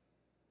it.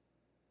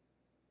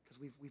 Because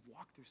we've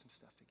walked through some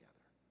stuff together.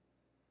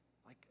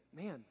 Like,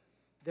 man,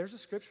 there's a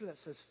scripture that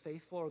says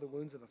faithful are the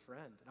wounds of a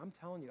friend. And I'm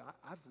telling you,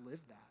 I've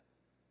lived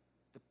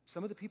that.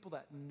 Some of the people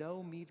that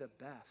know me the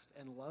best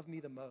and love me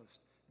the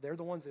most, they're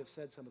the ones that have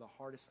said some of the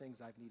hardest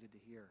things I've needed to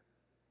hear.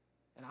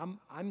 And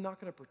I'm not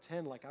going to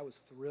pretend like I was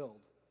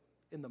thrilled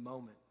in the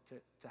moment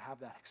to have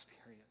that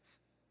experience.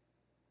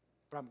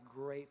 But I'm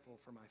grateful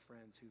for my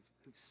friends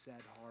who've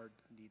said hard,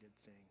 needed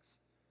things.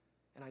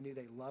 And I knew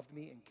they loved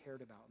me and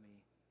cared about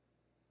me.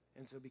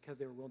 And so because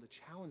they were willing to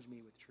challenge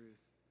me with truth,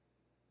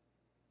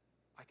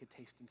 I could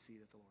taste and see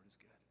that the Lord is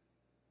good.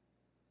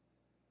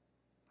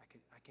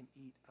 I can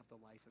eat of the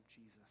life of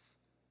Jesus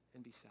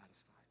and be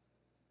satisfied.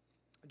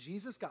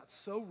 Jesus got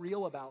so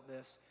real about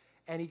this,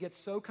 and he gets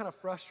so kind of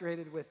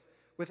frustrated with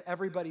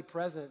everybody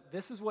present.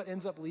 This is what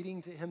ends up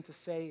leading to him to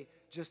say,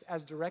 just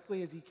as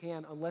directly as he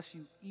can, unless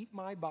you eat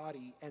my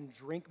body and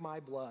drink my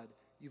blood,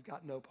 you've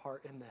got no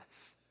part in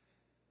this.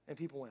 And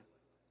people went,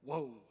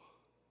 whoa.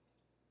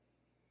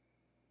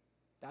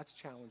 That's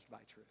challenged by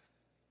truth.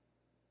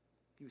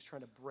 He was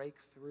trying to break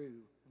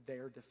through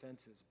their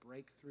defenses,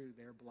 break through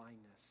their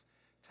blindness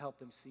to help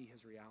them see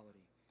his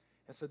reality.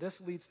 And so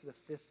this leads to the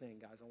fifth thing,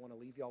 guys. I want to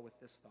leave y'all with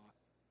this thought.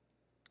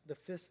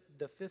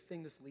 The fifth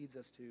thing this leads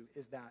us to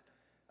is that,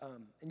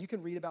 and you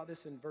can read about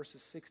this in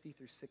verses 60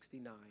 through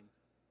 69.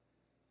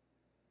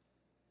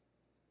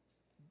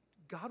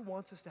 God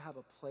wants us to have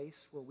a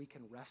place where we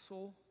can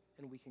wrestle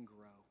and we can grow.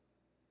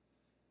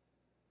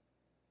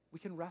 We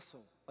can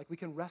wrestle. Like we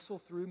can wrestle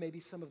through maybe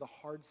some of the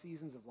hard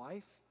seasons of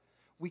life.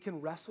 We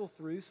can wrestle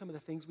through some of the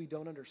things we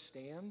don't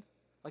understand.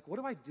 Like, what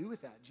do I do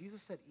with that?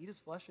 Jesus said, eat his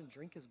flesh and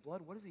drink his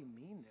blood. What does he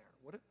mean there?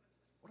 What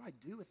do I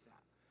do with that?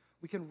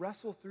 We can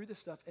wrestle through this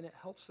stuff, and it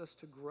helps us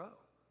to grow.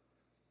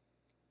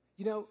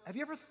 You know, have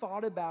you ever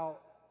thought about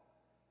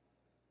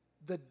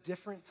the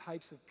different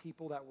types of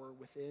people that were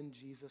within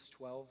Jesus'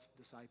 12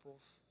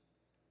 disciples?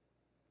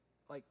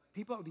 Like,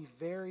 people that would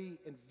be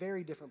in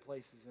very different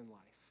places in life.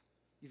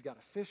 You've got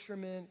a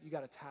fisherman, you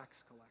got a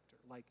tax collector,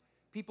 like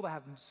people that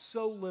have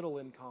so little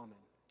in common.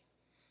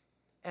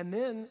 And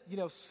then, you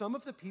know, some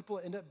of the people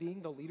end up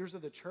being the leaders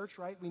of the church,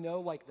 right? We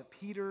know like the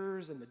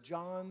Peters and the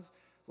Johns.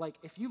 Like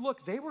if you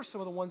look, they were some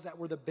of the ones that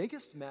were the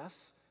biggest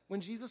mess when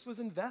Jesus was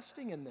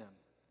investing in them.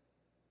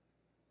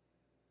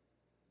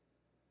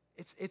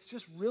 It's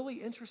just really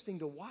interesting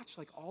to watch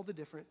like all the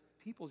different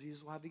people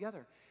Jesus will have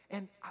together.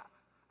 And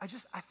I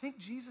think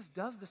Jesus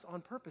does this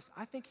on purpose.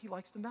 I think he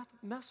likes to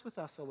mess with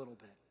us a little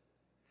bit.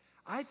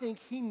 I think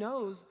he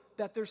knows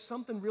that there's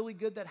something really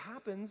good that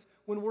happens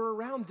when we're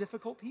around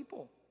difficult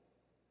people.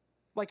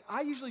 Like,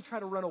 I usually try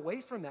to run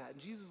away from that. And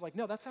Jesus is like,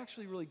 no, that's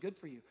actually really good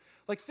for you.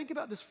 Like, think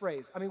about this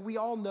phrase. I mean, we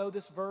all know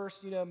this verse.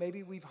 You know,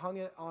 maybe we've hung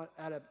it on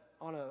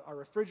a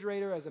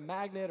refrigerator as a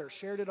magnet or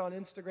shared it on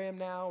Instagram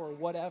now or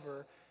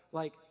whatever.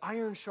 Like,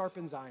 iron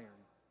sharpens iron,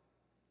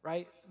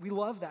 right? We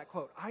love that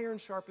quote, iron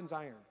sharpens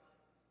iron.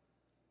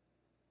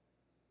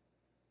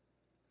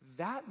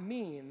 That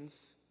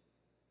means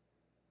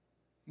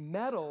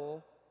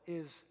metal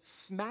is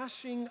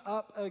smashing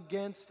up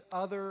against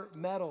other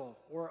metal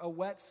or a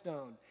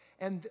whetstone,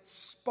 and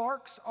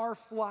sparks are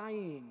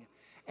flying,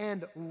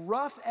 and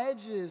rough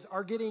edges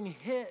are getting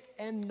hit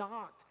and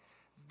knocked.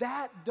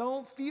 That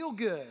don't feel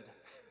good.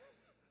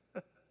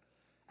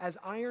 As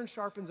iron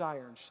sharpens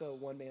iron, so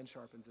one man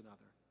sharpens another.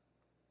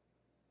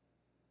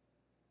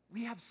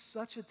 We have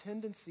such a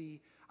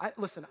tendency.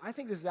 Listen, I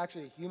think this is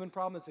actually a human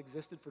problem that's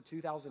existed for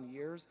 2,000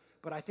 years,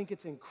 but I think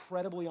it's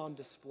incredibly on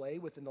display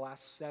within the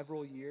last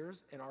several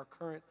years in our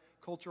current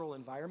cultural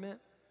environment.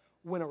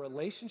 When a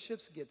relationship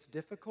gets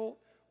difficult,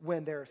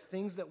 when there are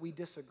things that we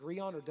disagree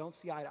on or don't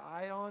see eye to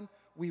eye on,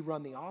 we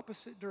run the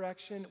opposite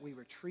direction, we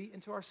retreat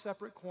into our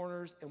separate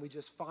corners, and we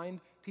just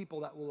find people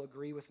that will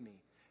agree with me.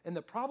 And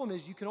the problem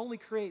is you can only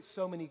create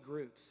so many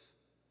groups.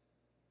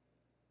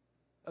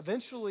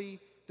 Eventually,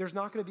 there's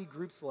not going to be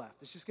groups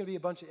left. It's just going to be a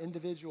bunch of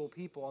individual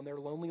people on their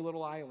lonely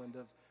little island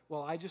of,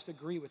 well, I just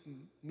agree with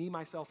me,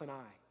 myself, and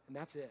I, and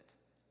that's it.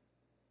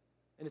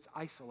 And it's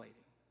isolating.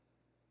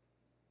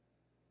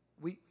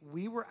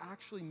 We were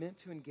actually meant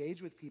to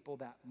engage with people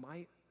that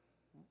might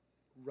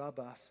rub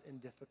us in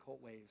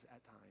difficult ways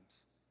at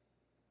times.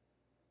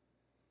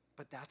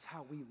 But that's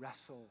how we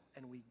wrestle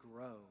and we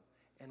grow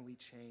and we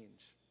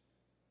change.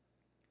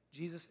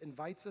 Jesus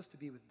invites us to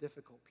be with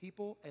difficult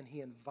people, and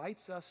he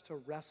invites us to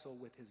wrestle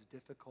with his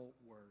difficult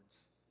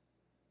words.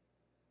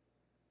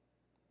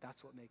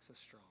 That's what makes us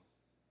strong.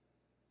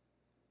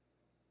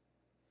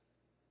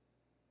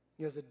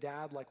 You know, as a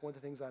dad, like one of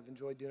the things I've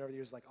enjoyed doing over the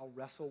years is like I'll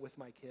wrestle with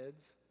my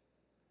kids.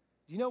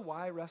 Do you know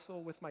why I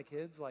wrestle with my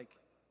kids? Like,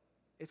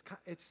 it's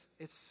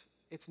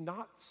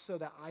not so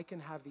that I can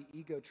have the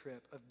ego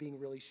trip of being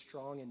really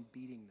strong and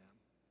beating them.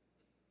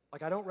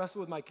 Like, I don't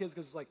wrestle with my kids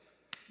because it's like,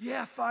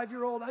 yeah,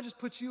 5-year-old, I just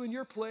put you in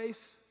your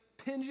place,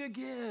 pinned you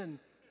again,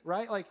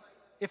 right? Like,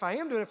 if I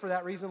am doing it for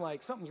that reason,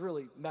 like, something's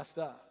really messed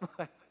up.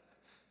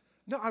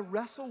 No, I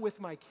wrestle with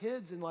my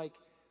kids, and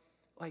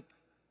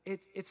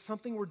it's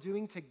something we're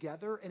doing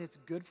together, and it's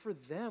good for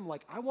them.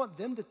 Like, I want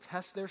them to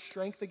test their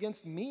strength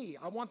against me.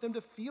 I want them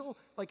to feel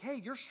like,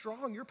 hey, you're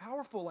strong, you're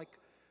powerful, like,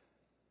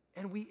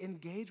 and we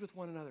engage with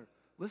one another.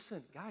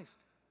 Listen, guys,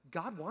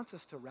 God wants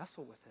us to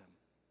wrestle with him.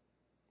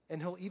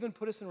 And he'll even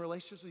put us in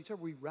relationships with each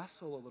other. We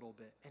wrestle a little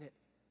bit, and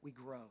we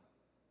grow.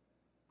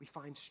 We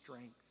find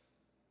strength.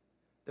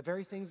 The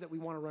very things that we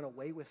want to run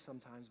away with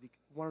sometimes,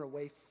 run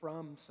away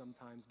from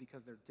sometimes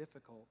because they're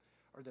difficult,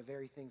 are the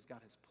very things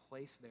God has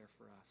placed there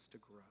for us to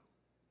grow.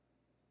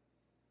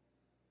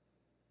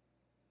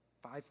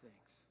 5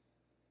 things.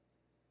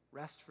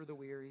 Rest for the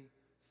weary,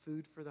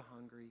 food for the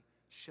hungry,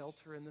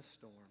 shelter in the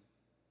storm,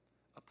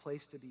 a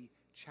place to be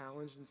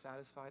challenged and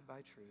satisfied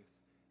by truth,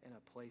 and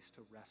a place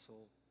to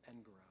wrestle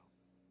and grow.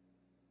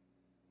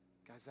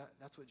 Guys,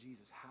 that's what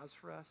Jesus has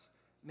for us.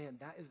 Man,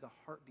 that is the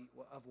heartbeat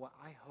of what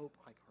I hope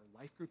like our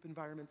life group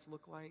environments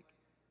look like.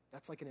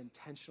 That's like an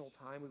intentional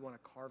time we want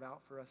to carve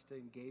out for us to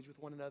engage with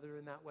one another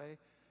in that way.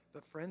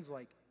 But friends,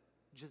 like,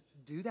 just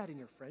do that in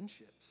your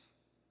friendships.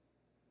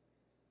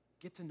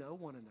 Get to know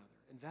one another.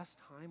 Invest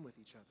time with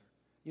each other.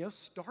 You know,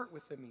 start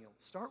with the meal.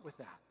 Start with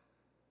that.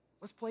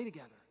 Let's play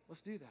together.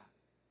 Let's do that.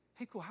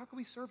 Hey, cool, how can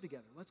we serve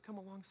together? Let's come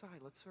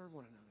alongside. Let's serve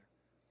one another.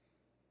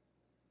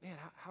 man,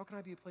 how can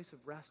I be a place of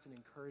rest and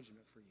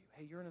encouragement for you?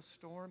 Hey, you're in a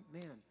storm?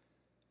 Man,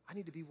 I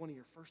need to be one of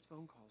your first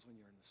phone calls when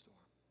you're in the storm.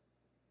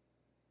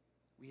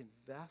 We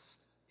invest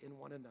in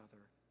one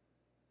another,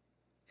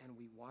 and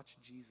we watch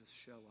Jesus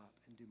show up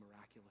and do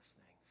miraculous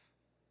things.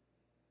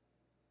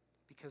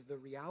 Because the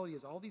reality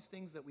is all these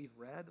things that we've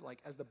read, like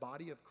as the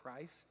body of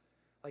Christ,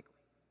 like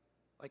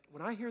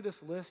when I hear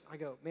this list, I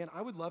go, man,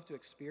 I would love to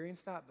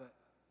experience that, but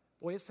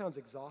boy, it sounds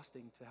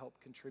exhausting to help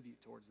contribute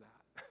towards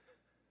that.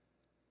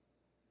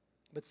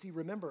 But see,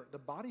 remember, the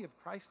body of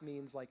Christ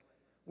means like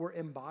we're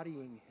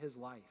embodying his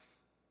life.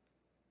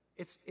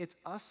 It's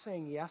us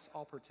saying, yes,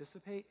 I'll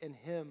participate, and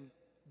him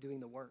doing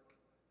the work.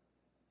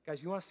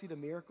 Guys, you want to see the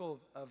miracle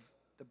of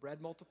the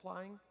bread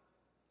multiplying?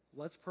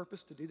 Let's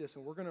purpose to do this,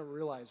 and we're going to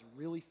realize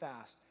really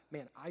fast,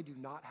 man, I do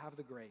not have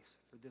the grace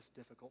for this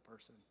difficult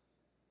person.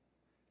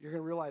 You're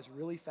going to realize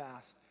really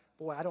fast,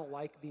 boy, I don't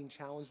like being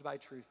challenged by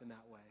truth in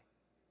that way.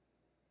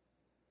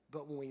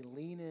 But when we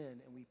lean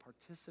in and we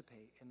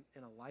participate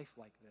in a life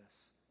like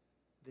this,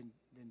 then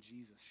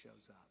Jesus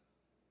shows up.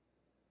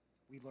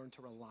 We learn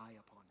to rely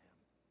upon him.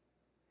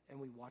 And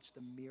we watch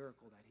the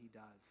miracle that he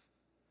does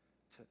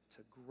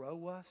to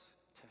grow us,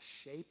 to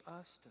shape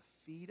us, to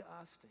feed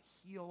us, to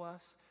heal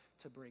us,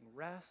 to bring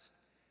rest.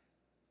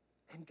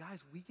 And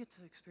guys, we get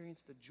to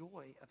experience the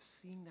joy of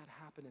seeing that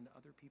happen in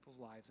other people's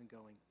lives and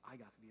going, I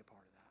got to be a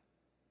part of that.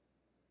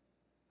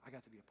 I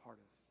got to be a part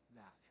of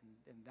that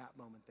in that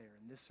moment there,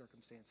 in this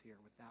circumstance here,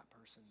 with that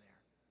person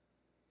there.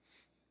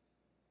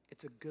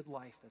 It's a good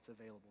life that's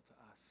available to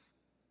us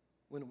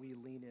when we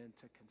lean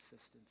into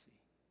consistency,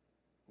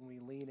 when we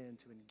lean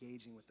into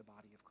engaging with the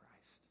body of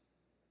Christ.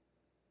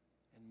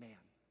 And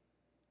man,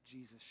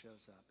 Jesus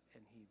shows up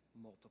and he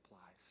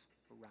multiplies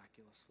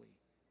miraculously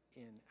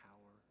in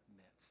our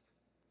midst.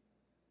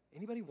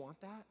 Anybody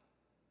want that?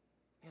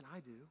 Man,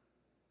 I do.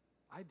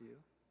 I do.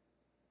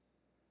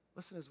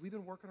 Listen, as we've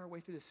been working our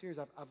way through this series,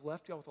 I've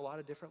left y'all with a lot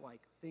of different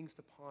things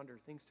to ponder,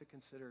 things to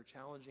consider,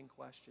 challenging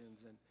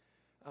questions.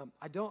 And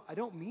I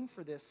don't mean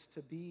for this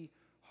to be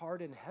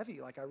hard and heavy.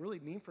 I really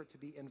mean for it to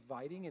be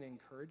inviting and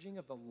encouraging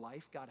of the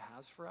life God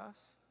has for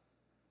us.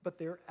 But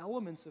there are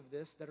elements of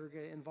this that are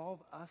going to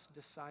involve us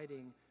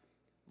deciding,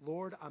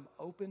 Lord, I'm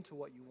open to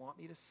what you want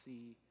me to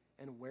see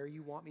and where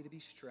you want me to be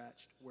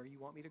stretched, where you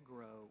want me to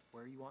grow,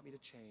 where you want me to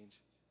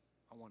change.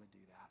 I want to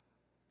do that.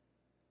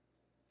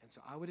 And so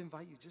I would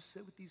invite you, just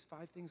sit with these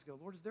 5 things, go,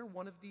 Lord, is there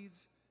one of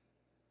these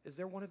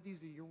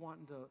that you're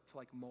wanting to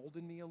mold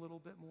in me a little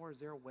bit more? Is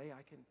there a way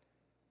I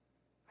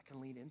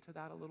can lean into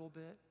that a little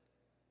bit?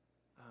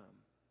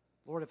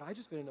 Lord, if I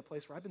just been in a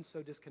place where I've been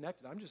so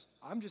disconnected,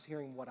 I'm just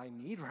hearing what I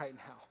need right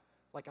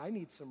now. I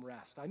need some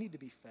rest. I need to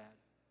be fed.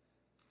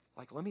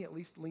 Let me at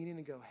least lean in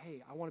and go,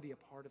 hey, I want to be a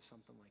part of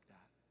something like that.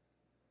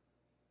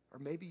 Or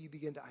maybe you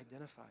begin to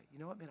identify, you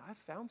know what, man, I've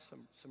found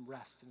some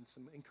rest and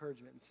some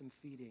encouragement and some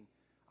feeding.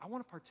 I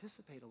want to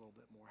participate a little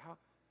bit more.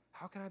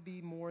 How can I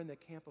be more in the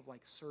camp of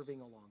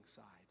serving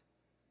alongside,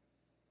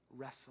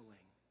 wrestling?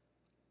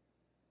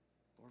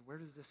 Lord, where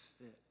does this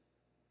fit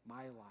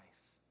my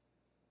life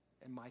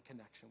and my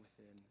connection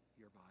within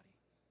your body?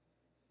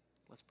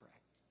 Let's pray.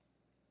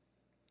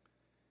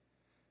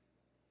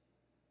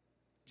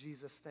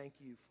 Jesus, thank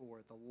you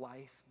for the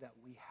life that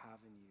we have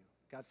in you.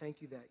 God,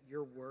 thank you that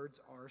your words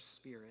are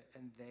spirit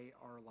and they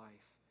are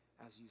life,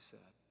 as you said.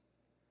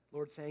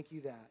 Lord, thank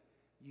you that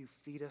you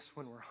feed us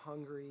when we're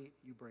hungry.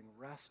 You bring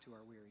rest to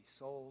our weary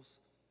souls.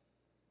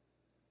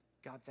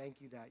 God, thank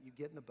you that you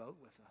get in the boat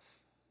with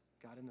us,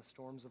 God, in the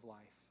storms of life.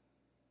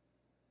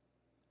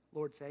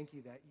 Lord, thank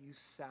you that you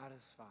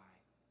satisfy.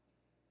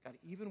 God,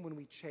 even when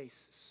we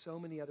chase so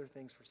many other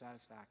things for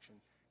satisfaction,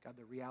 God,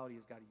 the reality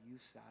is, God, you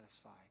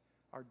satisfy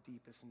our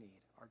deepest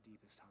need, our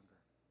deepest hunger.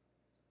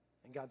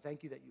 And God,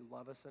 thank you that you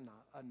love us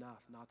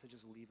enough not to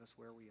just leave us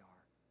where we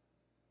are,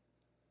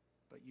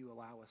 but you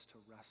allow us to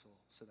wrestle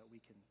so that we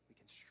can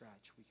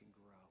stretch, we can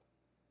grow.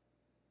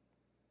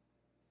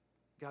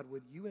 God,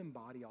 would you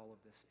embody all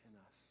of this in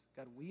us?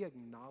 God, we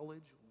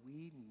acknowledge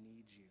we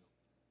need you.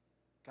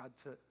 God,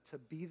 to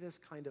be this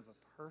kind of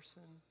a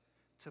person,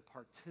 to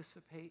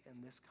participate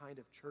in this kind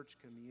of church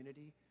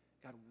community,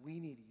 God, we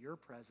need your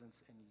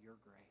presence and your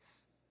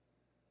grace.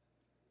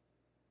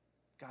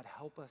 God,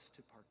 help us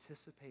to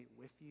participate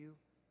with you.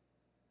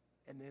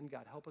 And then,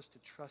 God, help us to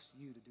trust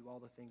you to do all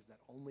the things that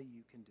only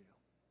you can do.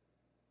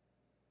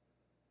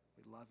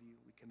 We love you.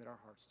 We commit our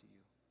hearts to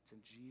you. It's in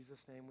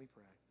Jesus' name we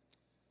pray.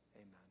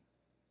 Amen.